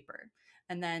cotton paper.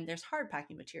 And then there's hard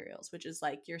packing materials, which is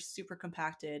like your super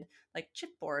compacted, like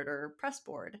chipboard or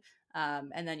pressboard.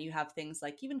 And then you have things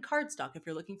like even cardstock if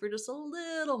you're looking for just a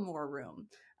little more room.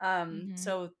 Mhm.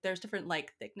 So there's different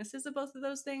like thicknesses of both of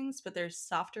those things, but there's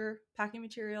softer packing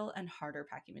material and harder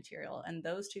packing material. And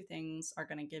those two things are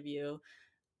going to give you,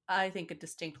 I think, a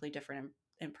distinctly different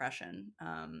impression.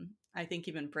 I think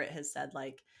even Britt has said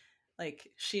like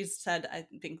she's said, I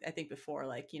think before,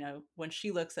 like, when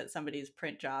she looks at somebody's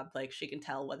print job, like, she can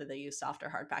tell whether they use soft or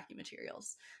hard packing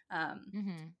materials. Um,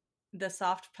 Mhm. the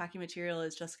soft packing material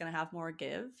is just going to have more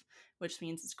give, which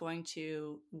means it's going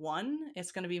to, one,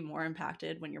 it's going to be more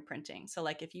impacted when you're printing. So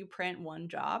like if you print one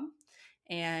job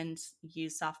and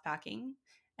use soft packing,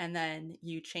 and then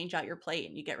you change out your plate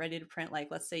and you get ready to print,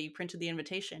 like, let's say you printed the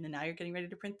invitation and now you're getting ready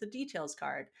to print the details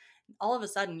card, all of a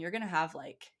sudden you're going to have,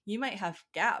 like, you might have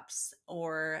gaps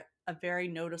or a very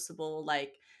noticeable,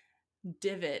 like,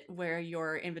 divot where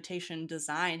your invitation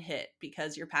design hit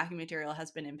because your packing material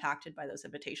has been impacted by those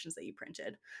invitations that you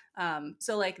printed.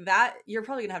 So like that, you're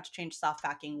probably gonna have to change soft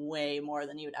packing way more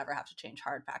than you would ever have to change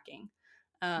hard packing.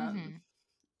 Um, Mhm.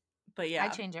 but I yeah,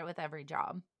 change it with every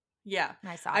job, yeah,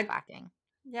 my soft I backing.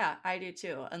 yeah I do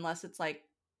too. Unless it's like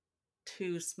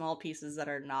two small pieces that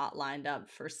are not lined up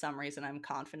for some reason, I'm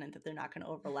confident that they're not going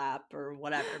to overlap or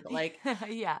whatever. But like,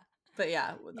 Yeah. but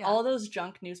yeah, with Yeah. all those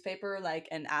junk newspaper, like,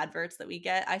 and adverts that we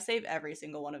get, I save every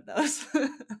single one of those.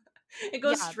 It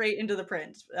goes Yeah. straight into the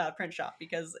print shop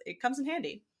because it comes in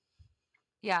handy.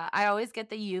 Yeah. I always get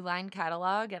the Uline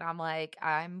catalog and I'm like,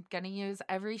 I'm gonna use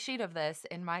every sheet of this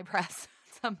in my press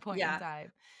at some point in Yeah,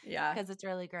 time yeah. because it's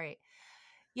really great.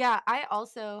 Yeah, I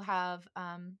also have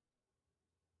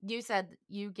you said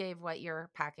you gave what your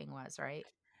packing was, right?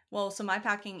 Well, so my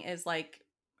packing is like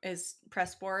is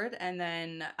press board, and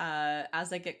then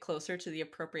as I get closer to the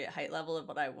appropriate height level of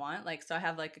what I want, like so I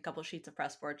have like a couple sheets of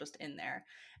press board just in there,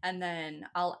 and then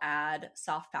I'll add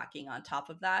soft packing on top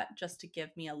of that just to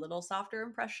give me a little softer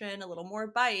impression, a little more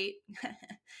bite.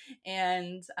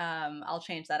 And I'll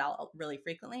change that out really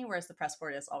frequently, whereas the press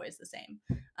board is always the same.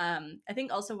 I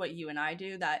think also what you and I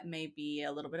do that may be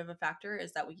a little bit of a factor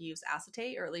is that we use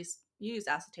acetate, or at least you use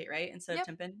acetate, right, instead of Yep.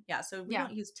 Timpin. Yeah, so we Yeah.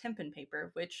 don't use Timpin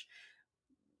paper, which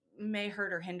may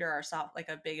hurt or hinder our soft, like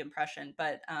a big impression.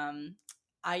 But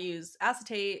I use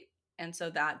acetate, and so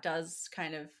that does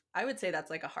kind of, I would say that's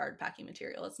like a hard packing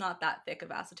material. It's not that thick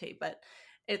of acetate, but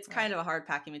it's kind Right. of a hard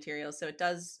packing material, so it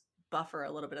does buffer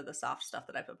a little bit of the soft stuff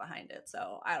that I put behind it.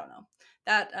 So I don't know,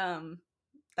 that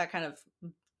that kind of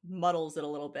muddles it a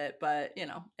little bit, but you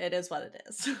know, it is what it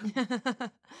is.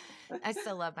 I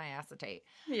still love my acetate.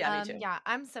 Yeah, me too. Yeah,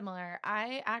 I'm similar.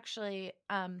 I actually,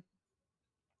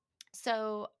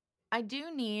 so I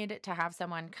do need to have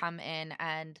someone come in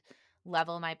and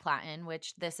level my platen,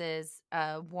 which this is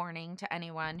a warning to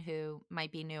anyone who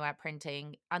might be new at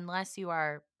printing. Unless you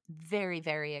are very,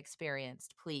 very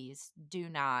experienced, please do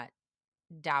not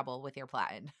dabble with your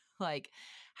platen. Like,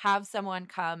 have someone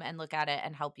come and look at it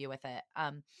and help you with it.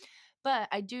 But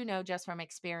I do know just from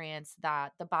experience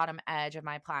that the bottom edge of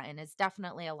my platen is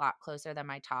definitely a lot closer than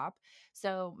my top.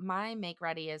 So my make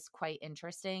ready is quite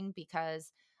interesting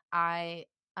because I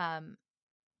um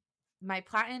my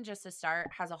platen, just to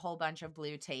start, has a whole bunch of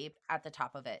blue tape at the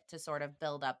top of it to sort of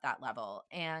build up that level.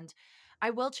 And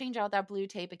I will change out that blue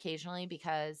tape occasionally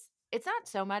because it's not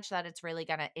so much that it's really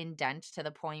going to indent to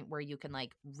the point where you can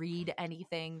like read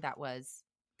anything that was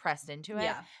pressed into it.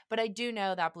 Yeah. But I do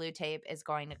know that blue tape is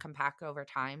going to compact over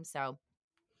time. So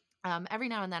every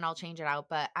now and then I'll change it out,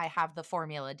 but I have the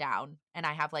formula down and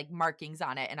I have like markings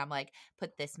on it. And I'm like,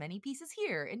 put this many pieces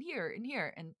here and here and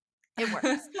here. And it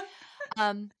works.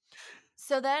 Um,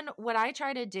 so then what I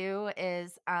try to do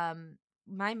is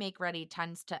my make ready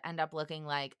tends to end up looking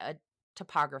like a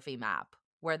topography map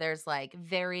where there's like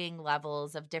varying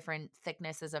levels of different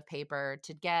thicknesses of paper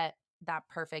to get that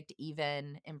perfect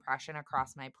even impression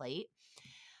across my plate.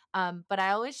 But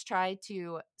I always try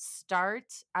to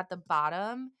start at the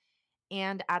bottom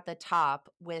and at the top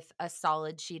with a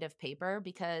solid sheet of paper,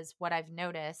 because what I've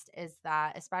noticed is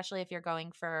that, especially if you're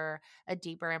going for a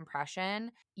deeper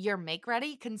impression, your make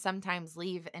ready can sometimes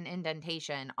leave an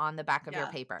indentation on the back of your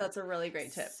Yeah, paper. that's a really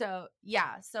great tip. So,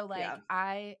 yeah, so Yeah. like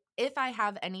if I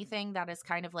have anything that is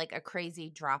kind of like a crazy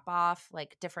drop off,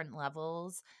 like different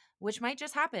levels, which might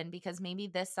just happen because maybe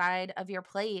this side of your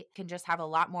plate can just have a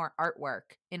lot more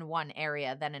artwork in one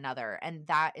area than another. And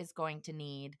that is going to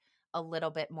need a little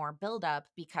bit more buildup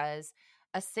because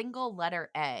a single letter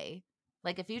A,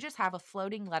 like if you just have a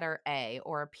floating letter A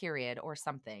or a period or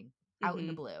something out in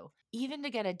the Mhm. blue, even to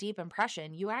get a deep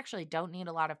impression, you actually don't need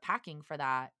a lot of packing for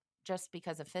that just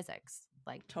because of physics.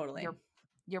 Like Totally.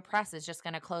 your press is just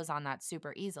going to close on that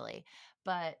super easily.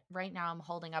 But right now I'm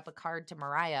holding up a card to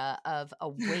Mariah of a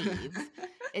wave.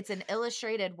 It's an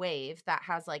illustrated wave that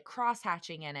has like cross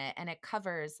hatching in it and it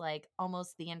covers like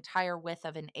almost the entire width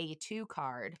of an A2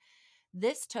 card.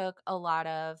 This took a lot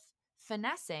of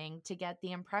finessing to get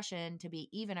the impression to be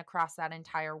even across that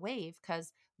entire wave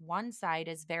because one side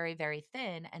is very, very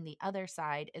thin and the other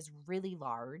side is really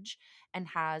large and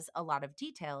has a lot of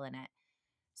detail in it.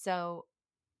 So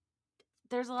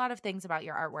there's a lot of things about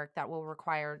your artwork that will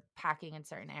require packing in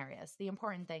certain areas. The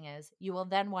important thing is you will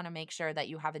then want to make sure that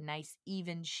you have a nice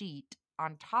even sheet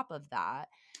on top of that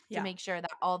to Yeah, make sure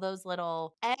that all those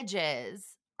little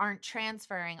edges aren't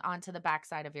transferring onto the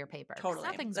backside of your paper. Because totally.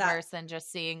 nothing's That worse than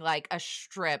just seeing like a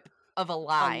strip of a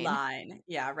a line. line,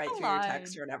 yeah, right A through your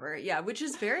text line. or whatever. Yeah, which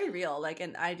is very real. Like,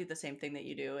 and I do the same thing that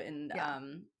you do. And Yeah,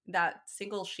 that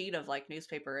single sheet of like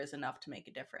newspaper is enough to make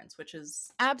a difference,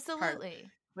 part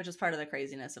absolutely. which is part of the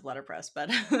craziness of letterpress. But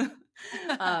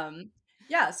um,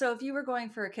 yeah, so if you were going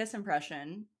for a kiss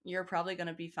impression, you're probably going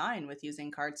to be fine with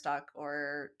using cardstock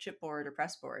or chipboard or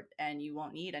pressboard, and you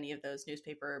won't need any of those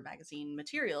newspaper or magazine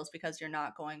materials because you're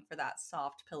not going for that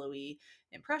soft, pillowy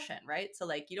impression, right? So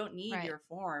like you don't need Right. your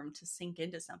form to sink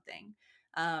into something.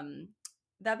 Um,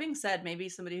 that being said, maybe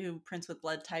somebody who prints with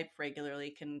blood type regularly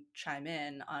can chime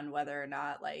in on whether or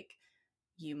not like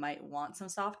you might want some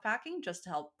soft packing just to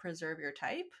help preserve your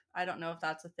type. I don't know if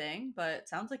that's a thing, but it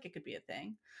sounds like it could be a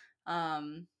thing.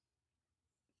 Um,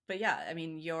 but yeah, I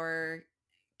mean, your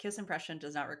kiss impression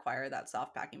does not require that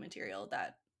soft packing material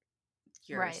that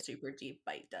your Right. super deep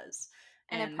bite does.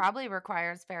 And it And probably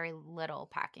requires very little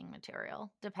packing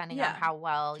material, depending on yeah, how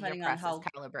well your depending on press is how,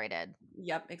 calibrated.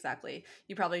 yep, exactly.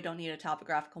 You probably don't need a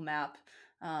topographical map.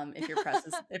 If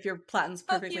your platen's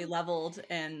Well, perfectly you leveled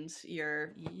and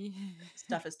your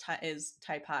stuff is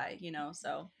type high,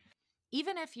 so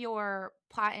even if your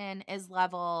platen is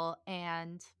level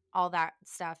and all that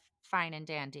stuff fine and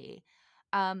dandy,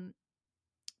 um,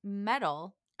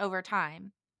 metal over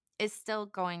time is still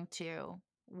going to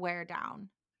wear down.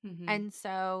 mhm. And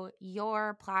so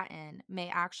your platen may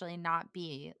actually not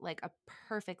be like a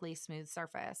perfectly smooth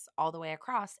surface all the way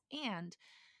across. And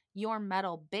your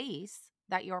metal base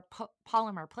that your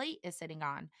polymer plate is sitting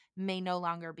on may no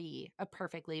longer be a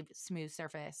perfectly smooth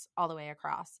surface all the way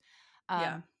across. Yeah.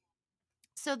 Um,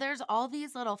 so there's all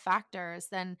these little factors.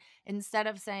 Then instead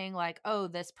of saying like, oh,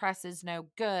 this press is no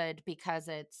good because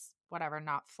it's whatever,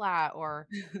 not flat or,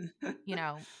 you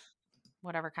know,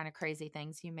 whatever kind of crazy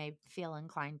things you may feel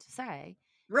inclined to say,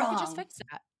 you could just Wrong. fix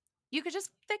that. You could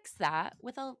just fix that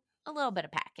with a little bit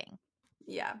of packing,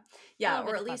 Yeah. a Yeah, little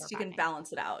or bit of at clever least you can packing.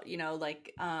 balance it out,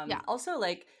 like, Yeah. also,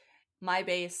 like, my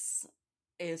base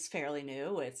is fairly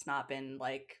new. It's not been,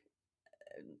 like,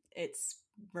 it's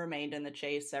remained in the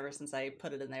chase ever since I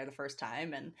put it in there the first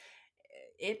time, and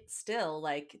it still,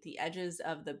 like, the edges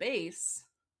of the base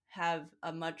have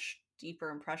a much deeper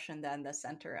impression than the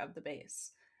center of the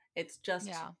base. It's just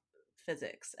Yeah.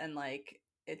 physics, and, like,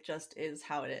 it just is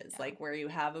how it is. Yeah. Like, where you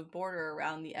have a border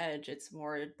around the edge, it's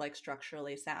more, like,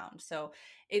 structurally sound. So,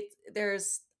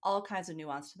 there's all kinds of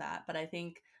nuance to that, but I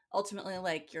think ultimately,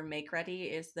 like, your make ready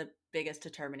is the biggest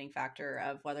determining factor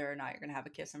of whether or not you're gonna have a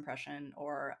kiss impression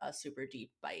or a super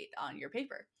deep bite on your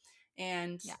paper.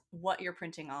 And Yeah. what you're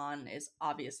printing on is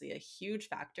obviously a huge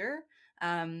factor.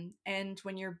 And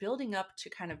when you're building up to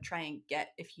kind of try and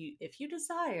get, if you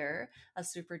desire a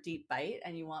super deep bite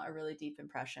and you want a really deep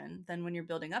impression, then when you're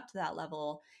building up to that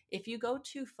level, if you go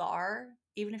too far,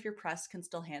 even if your press can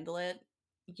still handle it,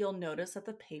 you'll notice that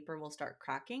the paper will start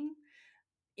cracking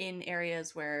in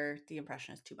areas where the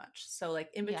impression is too much. So, like,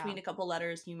 in Yeah. between a couple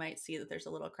letters, you might see that there's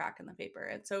a little crack in the paper.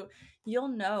 And so you'll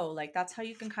know, like, that's how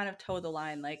you can kind of toe the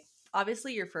line. Like,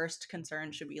 obviously, your first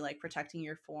concern should be like protecting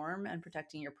your form and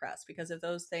protecting your press, because if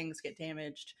those things get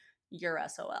damaged, you're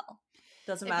SOL.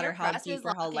 Doesn't If your matter how press deep is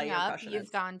or how light locking your up, impression you've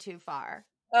is. gone too far.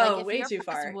 Like Oh, way too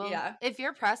far. Yeah. if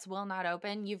your press will not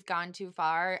open, you've gone too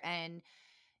far and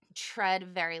tread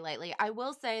very lightly. I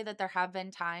will say that there have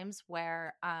been times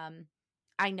where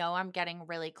I know I'm getting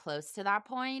really close to that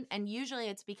point, and usually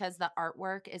it's because the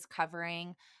artwork is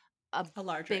covering a A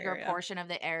larger bigger area. portion of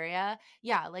the area.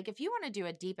 Yeah, like if you want to do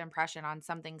a deep impression on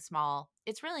something small,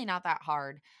 it's really not that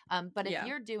hard. But if Yeah.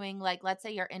 you're doing like, let's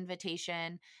say your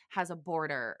invitation has a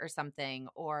border or something,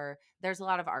 or there's a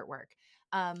lot of artwork,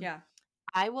 um, Yeah.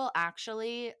 I will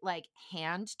actually like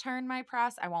hand turn my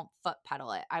press. I won't foot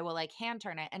pedal it. I will like hand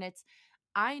turn it. And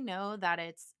I know that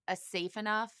it's a safe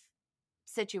enough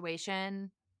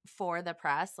situation for the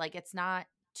press. Like it's not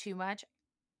too much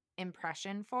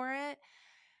impression for it.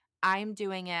 I'm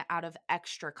doing it out of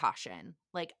extra caution.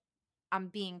 Like I'm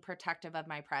being protective of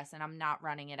my press and I'm not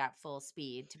running it at full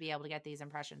speed to be able to get these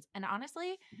impressions. And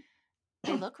honestly,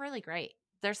 they look really great.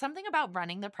 There's something about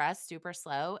running the press super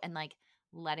slow and like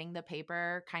letting the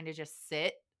paper kind of just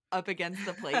sit up against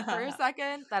the plate for a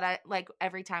second that I like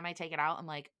every time I take it out, I'm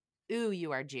like, ooh,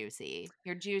 you are juicy.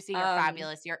 You're juicy. You're um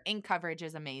fabulous. Your ink coverage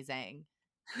is amazing.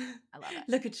 I love it.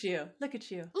 Look at you. Look at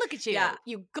you. Look at Yeah.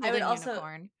 you, you I would golden also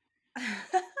unicorn.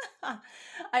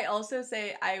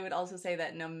 I would also say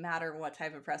that no matter what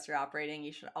type of press you're operating,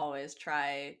 you should always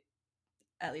try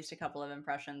at least a couple of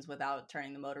impressions without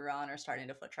turning the motor on or starting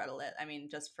to foot treadle it. I mean,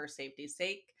 just for safety's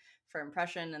sake, for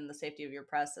impression and the safety of your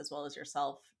press as well as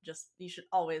yourself, just you should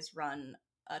always run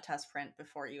a test print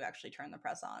before you actually turn the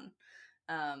press on.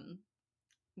 Um,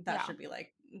 that Yeah. should be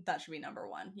like that should be number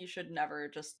one. You should never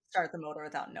just start the motor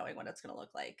without knowing what it's going to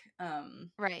look like.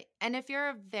 Right. And if you're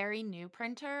a very new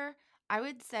printer, I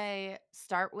would say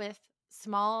start with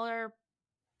smaller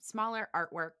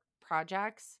artwork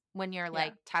projects when you're Yeah,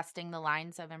 like testing the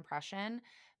lines of impression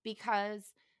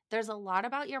because there's a lot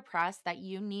about your press that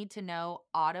you need to know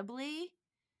audibly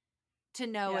to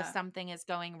know if yeah. something is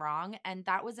going wrong, and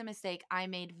that was a mistake I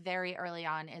made very early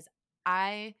on is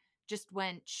I just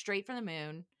went straight for the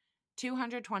moon,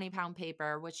 220-pound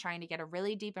paper, was trying to get a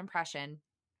really deep impression,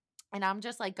 and I'm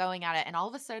just, like, going at it, and all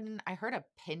of a sudden, I heard a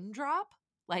pin drop,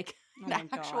 like, Oh an my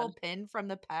actual god. pin from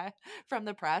the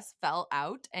press fell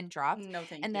out and dropped, No,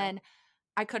 thank and you. then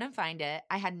I couldn't find it.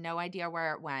 I had no idea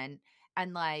where it went,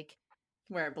 and, like,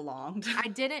 Where it belonged. I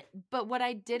didn't but what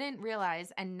I didn't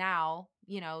realize, and now,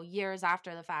 years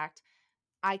after the fact,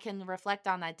 I can reflect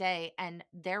on that day, and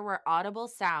there were audible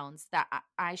sounds that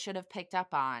I should have picked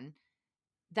up on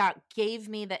that gave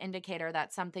me the indicator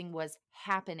that something was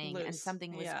happening and Loose.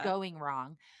 something was Yeah. going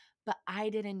wrong. but I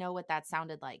didn't know what that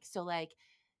sounded like. So, like,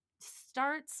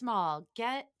 start small,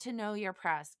 get to know your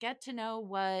press, get to know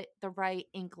what the right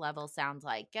ink level sounds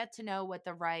like, get to know what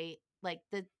the right, like,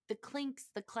 the clinks,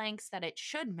 the clanks that it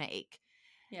should make,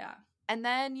 Yeah. and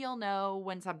then you'll know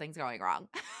when something's going wrong.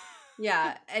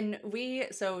 Yeah, and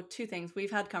so 2 things.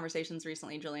 We've had conversations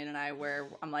recently, Jillian and I, where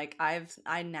I'm like,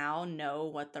 I now know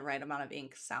what the right amount of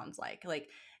ink sounds like. Like,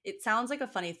 it sounds like a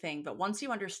funny thing, but once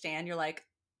you understand, you're like,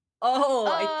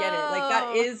 "Oh, I get it." Like, that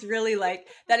Oh. is really, like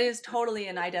that is totally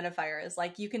an identifier. Is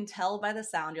like, you can tell by the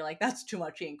sound, you're like, "That's too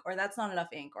much ink," or "That's not enough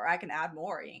ink," or "I can add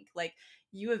more ink." Like,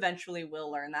 you eventually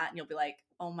will learn that, and you'll be like,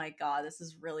 "Oh my god, this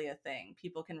is really a thing."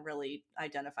 People can really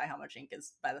identify how much ink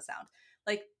is by the sound.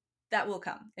 Like, that will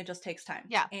come. It just takes time.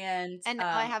 Yeah, And, and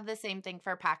I have the same thing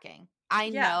for packing. I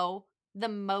yeah. know the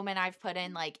moment I've put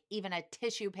in, like, even a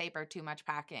tissue paper too much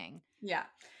packing. Yeah.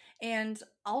 And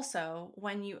also,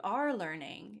 when you are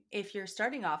learning, if you're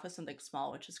starting off with something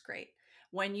small, which is great,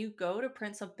 when you go to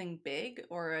print something big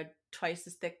or a twice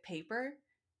as thick paper,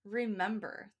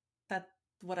 remember that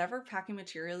whatever packing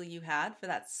material you had for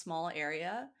that small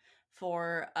area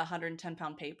for a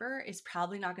 110-pound paper is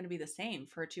probably not going to be the same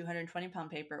for a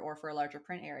 220-pound paper or for a larger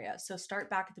print area. So start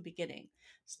back at the beginning.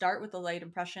 Start with a light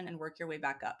impression and work your way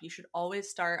back up. You should always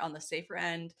start on the safer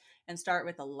end and start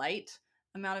with a light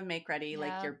amount of make ready,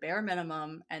 like your Yeah, bare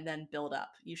minimum, and then build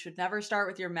up. You should never start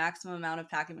with your maximum amount of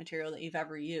packing material that you've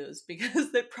ever used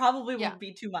because that probably will yeah,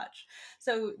 be too much.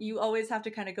 So you always have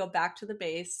to kind of go back to the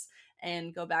base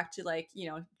and go back to, like,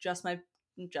 just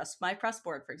my press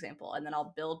board, for example, and then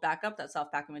I'll build back up that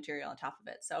soft packing material on top of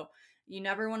it. So you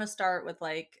never want to start with,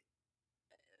 like,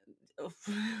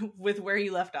 with where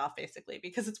you left off, basically,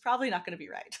 because it's probably not going to be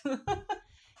right.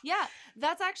 yeah,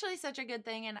 that's actually such a good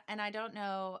thing, and I don't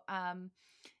know,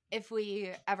 if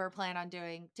we ever plan on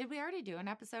doing, did we already do an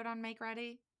episode on make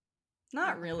ready? Do we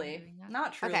Not plan on really, doing that?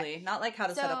 not Okay. truly, not like how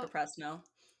to set up the So, press. No.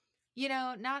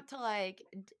 not to, like,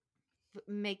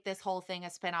 make this whole thing a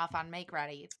spinoff on make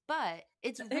ready, but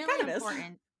it's It really kind of is.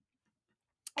 important.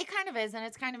 It kind of is, and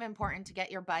it's kind of important to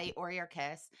get your bite or your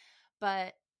kiss.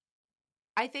 But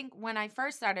I think when I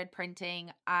first started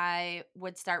printing, I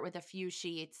would start with a few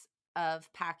sheets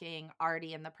of packing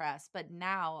already in the press. But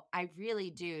now I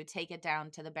really do take it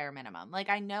down to the bare minimum. Like,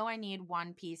 I know I need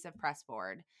one piece of press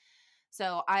board.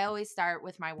 So I always start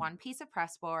with my one piece of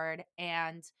press board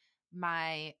and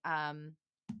my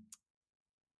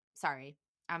sorry.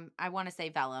 I want to say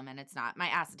vellum and it's not, my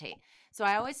acetate. So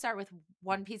I always start with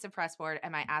one piece of pressboard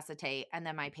and my acetate and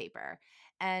then my paper.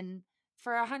 And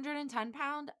for a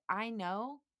 110-pound, I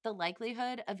know the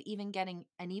likelihood of even getting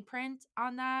any print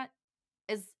on that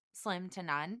is slim to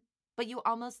none, but you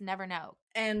almost never know.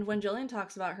 And when Jillian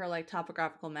talks about her, like,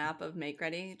 topographical map of make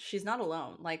ready, she's not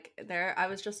alone. Like, there, I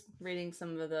was just reading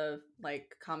some of the,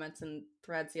 like, comments and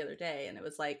threads the other day, and it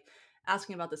was like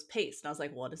asking about this paste, and I was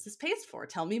like, "What is this paste for?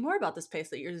 Tell me more about this paste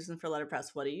that you're using for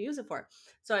letterpress. What do you use it for?"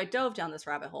 So I dove down this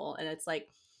rabbit hole, and it's like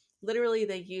literally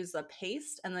they use a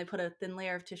paste and they put a thin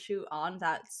layer of tissue on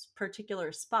that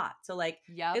particular spot. So, like,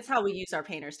 Yep. it's how we use our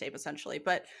painter's tape essentially,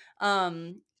 but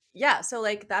um yeah, so,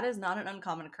 like, that is not an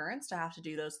uncommon occurrence to have to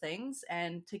do those things,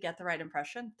 and to get the right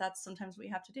impression, that's sometimes what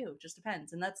you have to do. It just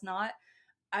depends. And that's not,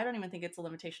 I don't even think it's a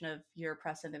limitation of your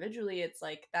press individually. It's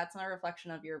like, that's not a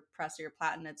reflection of your press or your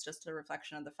platen. It's just a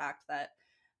reflection of the fact that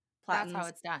That's how platens,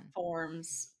 it's done.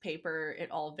 forms, paper,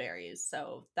 it all varies.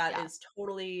 So that Yeah. is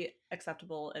totally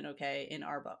acceptable and okay in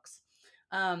our books.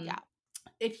 Um, Yeah.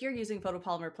 if you're using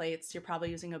photopolymer plates, you're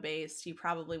probably using a base. You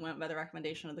probably went by the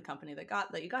recommendation of the company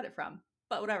that you got it from.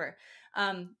 But whatever.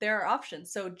 There are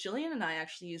options. So Jillian and I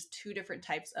actually use two different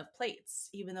types of plates,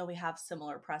 even though we have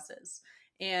similar presses.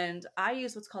 And I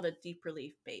use what's called a deep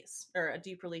relief base, or a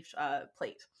deep relief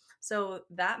plate. So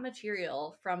that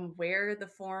material, from where the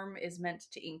form is meant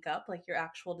to ink up, like your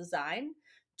actual design,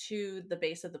 to the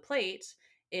base of the plate,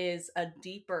 is a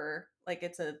deeper, like,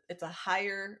 it's a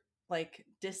higher, like,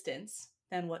 distance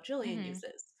than what Jillian Mhm.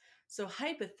 uses. So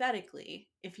hypothetically,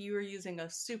 if you were using a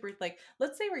super, like,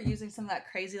 let's say we're using some of that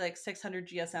crazy, like, 600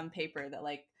 GSM paper that,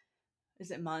 like,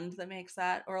 is it Mund that makes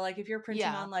that? Or, like, if you're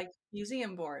printing Yeah. on, like,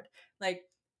 museum board, like,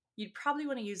 you'd probably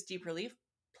want to use deep relief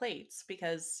plates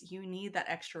because you need that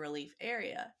extra relief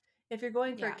area. If you're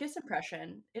going for a Yeah. kiss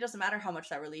impression, it doesn't matter how much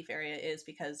that relief area is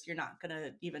because you're not going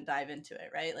to even dive into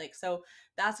it, right? Like, so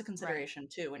that's a Right. consideration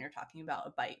too when you're talking about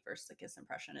a bite versus a kiss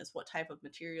impression, is what type of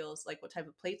materials, like what type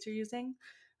of plates you're using,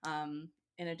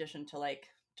 in addition to, like,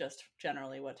 just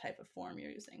generally what type of form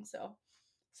you're using. So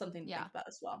something to think Yeah. about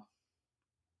as well.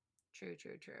 True,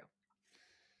 true, true.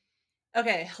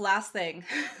 Okay, last thing.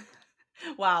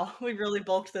 Wow, we really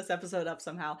bulked this episode up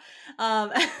somehow.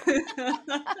 Um,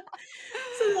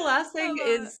 so the last I thing love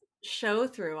it. is show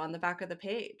through on the back of the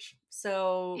page.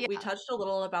 So we Yeah. touched a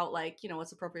little about like,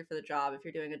 what's appropriate for the job. If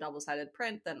you're doing a double-sided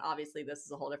print, then obviously this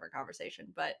is a whole different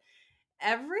conversation. But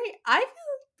I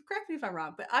feel, correct me if I'm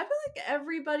wrong, but I feel like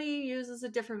everybody uses a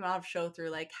different amount of show through.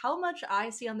 Like how much I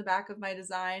see on the back of my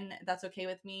design, that's okay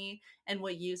with me, and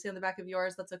what you see on the back of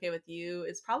yours, that's okay with you,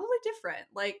 is probably different.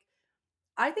 Like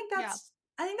I think Yeah. that's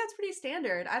I think that's pretty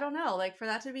standard. I don't know, like for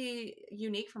that to be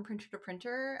unique from printer to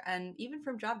printer and even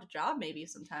from job to job maybe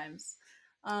sometimes.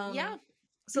 Yeah.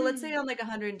 So let's say on like a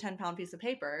 110-pound piece of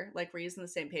paper, like we're using the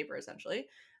same paper essentially.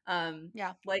 Um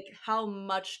Yeah. like how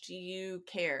much do you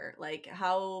care? Like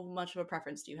how much of a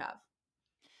preference do you have?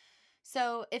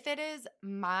 So if it is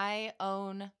my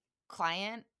own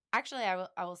client, actually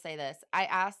I will say this. I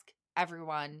ask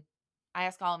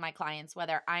all of my clients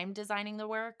whether I'm designing the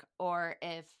work or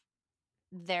if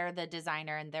they're the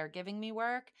designer and they're giving me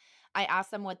work. I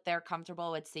ask them what they're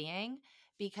comfortable with seeing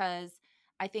because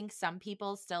I think some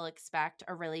people still expect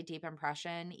a really deep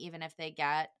impression, even if they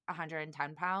get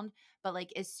 110 pound. But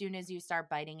like as soon as you start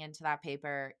biting into that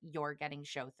paper, you're getting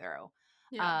show through.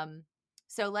 Yeah. Um,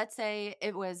 so let's say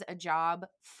it was a job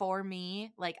for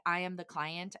me, like I am the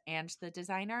client and the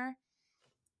designer.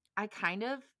 I kind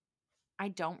of I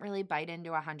don't really bite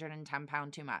into 110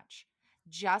 pound too much.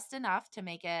 Just enough to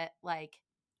make it like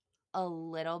a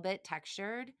little bit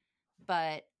textured,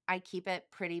 but I keep it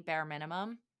pretty bare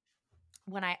minimum.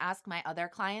 When I ask my other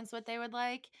clients what they would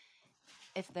like,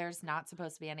 if there's not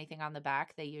supposed to be anything on the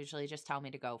back, they usually just tell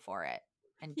me to go for it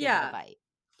and give it a Yeah. bite.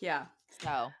 Yeah. So,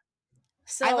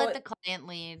 I let So the client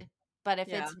lead, but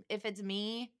yeah. if it's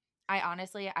me,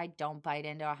 I don't bite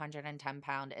into 110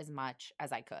 pound as much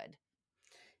as I could.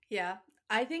 Yeah.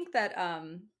 I think that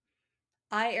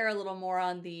I err a little more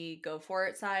on the go for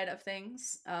it side of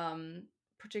things,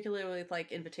 particularly with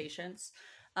like invitations.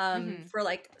 Mhm. For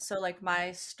like, so like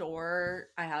my store,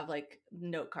 I have like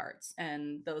note cards,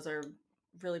 and those are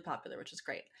really popular, which is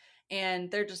great.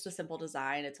 And they're just a simple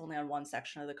design. It's only on one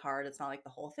section of the card, it's not like the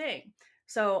whole thing.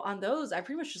 So on those, I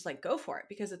pretty much just like go for it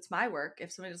because it's my work.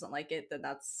 If somebody doesn't like it, then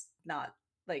that's not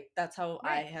like that's how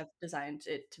I Right. have designed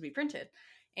it to be printed,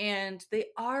 and they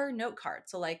are note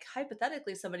cards. So like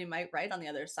hypothetically somebody might write on the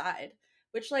other side,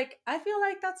 which like I feel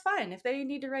like that's fine. If they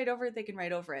need to write over it, they can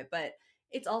write over it, but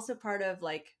it's also part of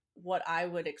like what I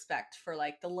would expect for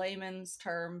like the layman's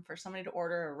term for somebody to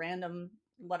order a random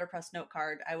letterpress note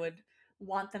card. I would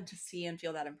want them to see and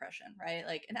feel that impression, right?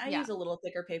 Like, and I use Yeah. a little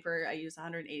thicker paper. I use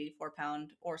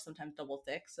 184-pound or sometimes double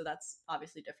thick, so that's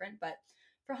obviously different. But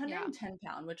for Yeah.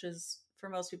 110-pound, which is for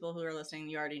most people who are listening,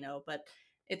 you already know, but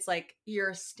it's like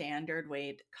your standard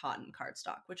weight cotton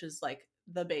cardstock, which is like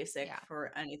the basic Yeah.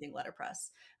 for anything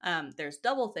letterpress. There's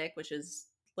double thick, which is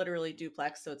literally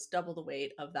duplex, so it's double the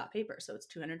weight of that paper. So it's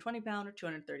 220-pound or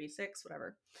 236,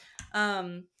 whatever.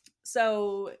 Um,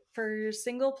 so for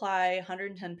single ply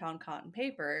 110-pound cotton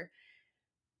paper,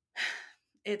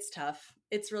 it's tough.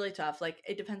 It's really tough. Like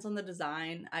it depends on the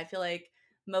design. I feel like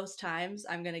most times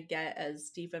I'm gonna get as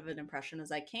deep of an impression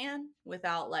as I can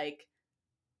without like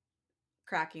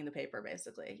cracking the paper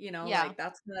basically, Yeah. like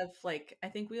that's kind of like I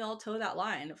think we all toe that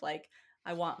line of like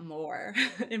I want more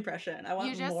impression, I You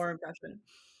want just more impression,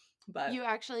 but You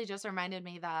actually just reminded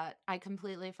me that I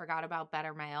completely forgot about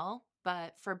Better Mail,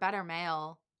 but for Better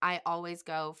Mail, I always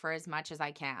go for as much as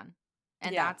I can.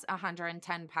 And yeah, that's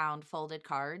 110 pound folded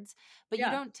cards, but you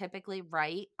yeah, don't typically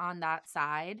write on that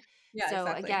side. yeah, So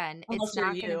exactly, again, unless it's you're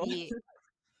not going to you. be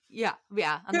yeah,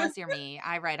 yeah, unless you're me,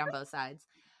 I write on both sides.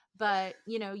 But,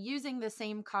 using the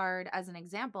same card as an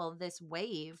example, this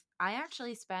wave, I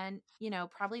actually spent,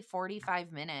 probably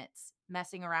 45 minutes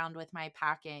messing around with my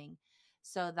packing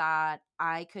so that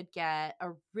I could get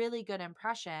a really good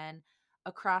impression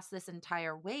across this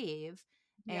entire wave.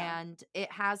 Yeah, And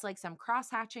it has like some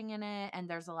cross hatching in it, and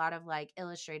there's a lot of like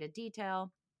illustrated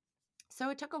detail.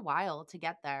 So it took a while to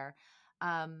get there.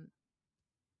 Um,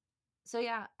 so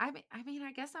yeah, I mean,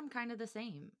 I guess I'm kind of the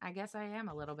same. I guess I am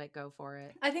a little bit go for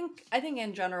it. I think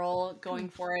in general going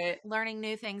for it. Learning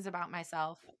new things about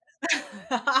myself.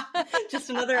 Just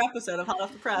another episode of Hot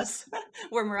Off the Press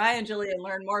where Mariah and Jillian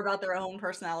learn more about their own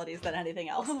personalities than anything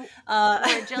else. uh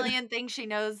Where Jillian thinks she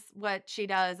knows what she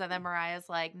does, and then Mariah's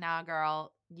like, "Nah,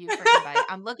 girl, you freaking bite."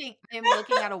 I'm looking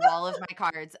at a wall of my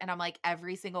cards, and I'm like,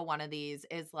 every single one of these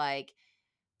is like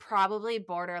probably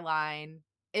borderline.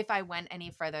 If I went any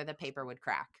further, the paper would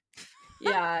crack.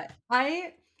 Yeah,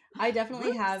 I definitely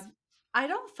Whoops. have. I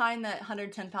don't find that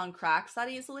 110-pound cracks that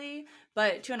easily,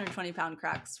 but 220-pound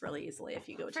cracks really easily if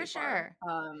you go For too far.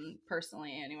 sure.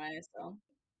 Personally, anyway. So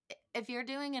if you're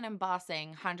doing an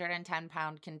embossing,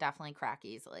 110-pound can definitely crack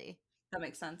easily. That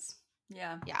makes sense.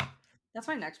 Yeah. Yeah. That's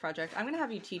my next project. I'm gonna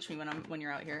have you teach me when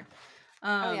you're out here.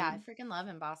 Oh yeah, I Um, freaking love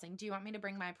embossing. Do you want me to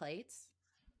bring my plates?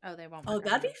 Oh, they won't oh, work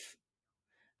on that'd be.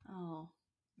 you. Oh,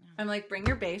 Yeah. I'm like, bring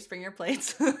your base, bring your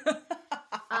plates.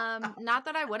 Not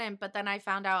that I wouldn't, but then I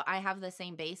found out I have the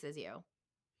same base as you.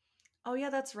 Oh yeah,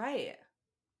 that's right.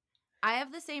 I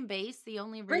have the same base. The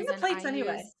only Bring the reason I plates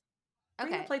anyway. use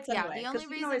Bring the okay, plates yeah, anyway, the only because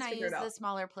we can reason always I figure it use out. the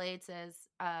smaller plates is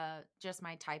just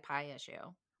my tie pie issue.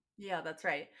 Yeah, that's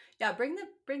right. Yeah, bring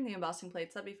the embossing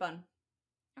plates. That'd be fun.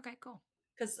 Okay, cool.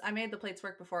 Because I made the plates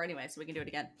work before anyway, so we can do it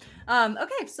again.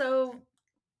 Okay, so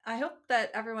I hope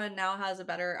that everyone now has a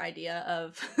better idea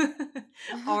of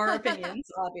our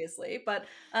opinions, obviously. But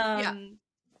Yeah.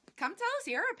 Come tell us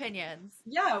your opinions.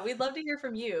 yeah, we'd love to hear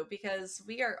from you because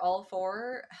we are all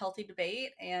for healthy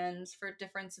debate and for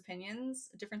difference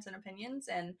in opinions.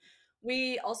 And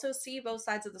we also see both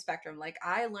sides of the spectrum. Like,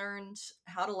 I learned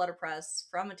how to letterpress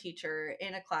from a teacher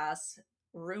in a class,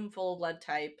 room full of lead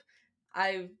type.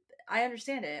 I I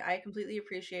understand it. I completely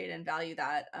appreciate and value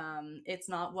that. It's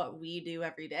not what we do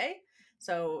every day,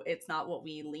 so it's not what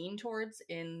we lean towards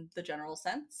in the general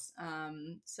sense.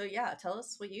 So yeah, tell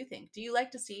us what you think. Do you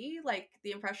like to see like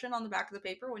the impression on the back of the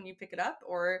paper when you pick it up,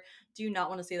 or do you not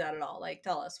want to see that at all? Like,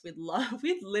 tell us. We'd love,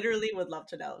 we literally would love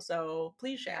to know. So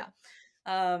please Yeah. share.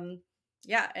 Um,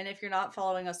 yeah, and if you're not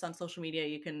following us on social media,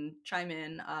 you can chime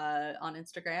in on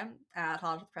Instagram at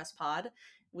Hot Press Pod.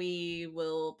 We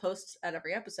will post at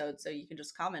every episode, so you can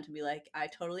just comment and be like, "I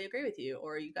totally agree with you,"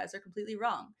 or "You guys are completely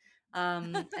wrong,"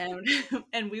 and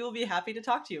and we will be happy to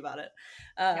talk to you about it.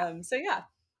 Yeah. So yeah,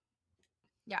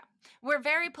 Yeah. We're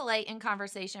very polite in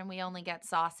conversation. We only get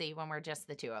saucy when we're just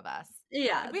the two of us.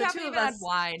 yeah, I'd be the happy two to of even add us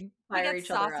wine. We fire get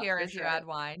each other up saucier for as you sure. add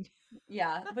wine.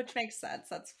 Yeah, which makes sense.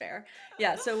 That's fair.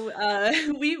 Yeah, so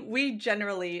we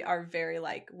generally are very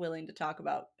like willing to talk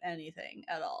about anything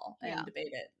at all Yeah. and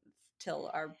debate it till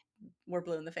our we're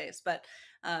blue in the face. But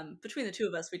between the two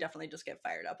of us, we definitely just get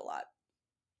fired up a lot.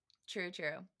 True,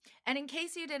 true. And in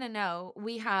case you didn't know,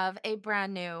 we have a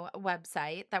brand new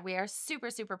website that we are super,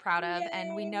 super proud of.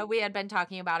 And we know Yay! we had been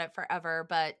talking about it forever,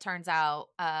 but turns out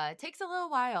it takes a little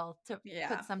while to put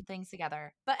Yeah. some things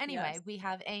together. But Yes. anyway, we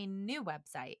have a new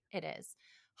website. It is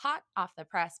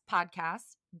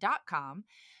hotoffthepresspodcast.com.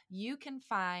 You can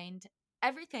find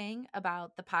everything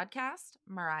about the podcast,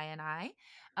 Mariah and I,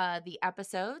 the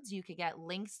episodes. You could get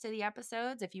links to the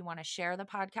episodes. If you want to share the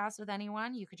podcast with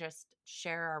anyone, you could just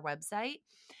share our website.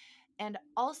 And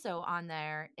also on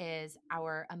there is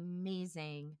our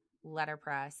amazing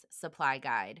letterpress supply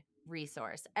guide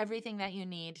resource. Everything that you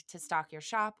need to stock your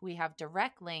shop. We have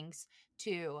direct links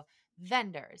to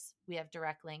vendors. We have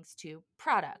direct links to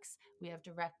products. We have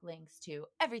direct links to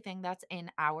everything that's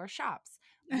in our shops.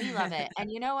 We love it.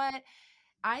 And you know what?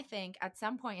 I think at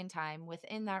some point in time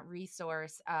within that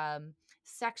resource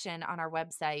section on our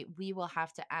website, we will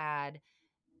have to add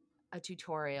a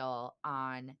tutorial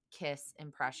on Kiss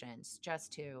impressions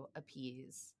just to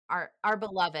appease our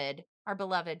beloved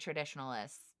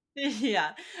traditionalists.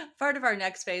 Yeah. Part of our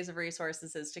next phase of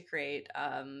resources is to create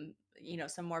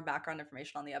some more background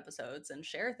information on the episodes and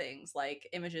share things like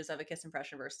images of a kiss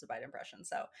impression versus a bite impression.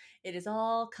 So it is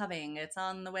all coming. It's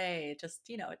on the way. Just,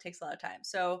 it takes a lot of time.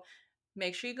 So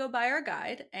make sure you go buy our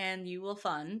guide and you will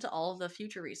fund all of the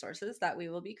future resources that we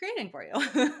will be creating for you.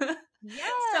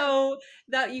 Yes. So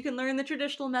that you can learn the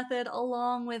traditional method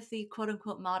along with the quote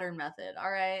unquote modern method.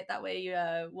 All right. That way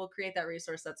we'll create that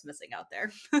resource that's missing out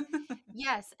there.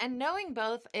 Yes, and knowing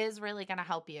both is really going to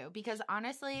help you because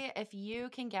honestly, if you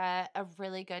can get a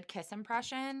really good kiss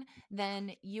impression,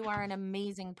 then you are an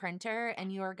amazing printer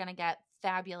and you are going to get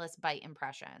fabulous bite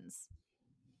impressions.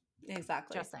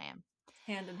 Exactly. Just saying.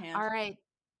 Hand in All hand. right.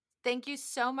 Thank you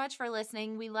so much for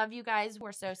listening. We love you guys.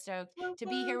 We're so stoked Woo to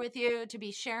be here woo. with you, to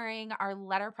be sharing our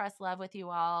letterpress love with you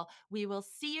all. We will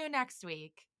see you next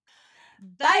week.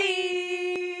 Bye.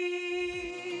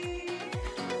 Bye.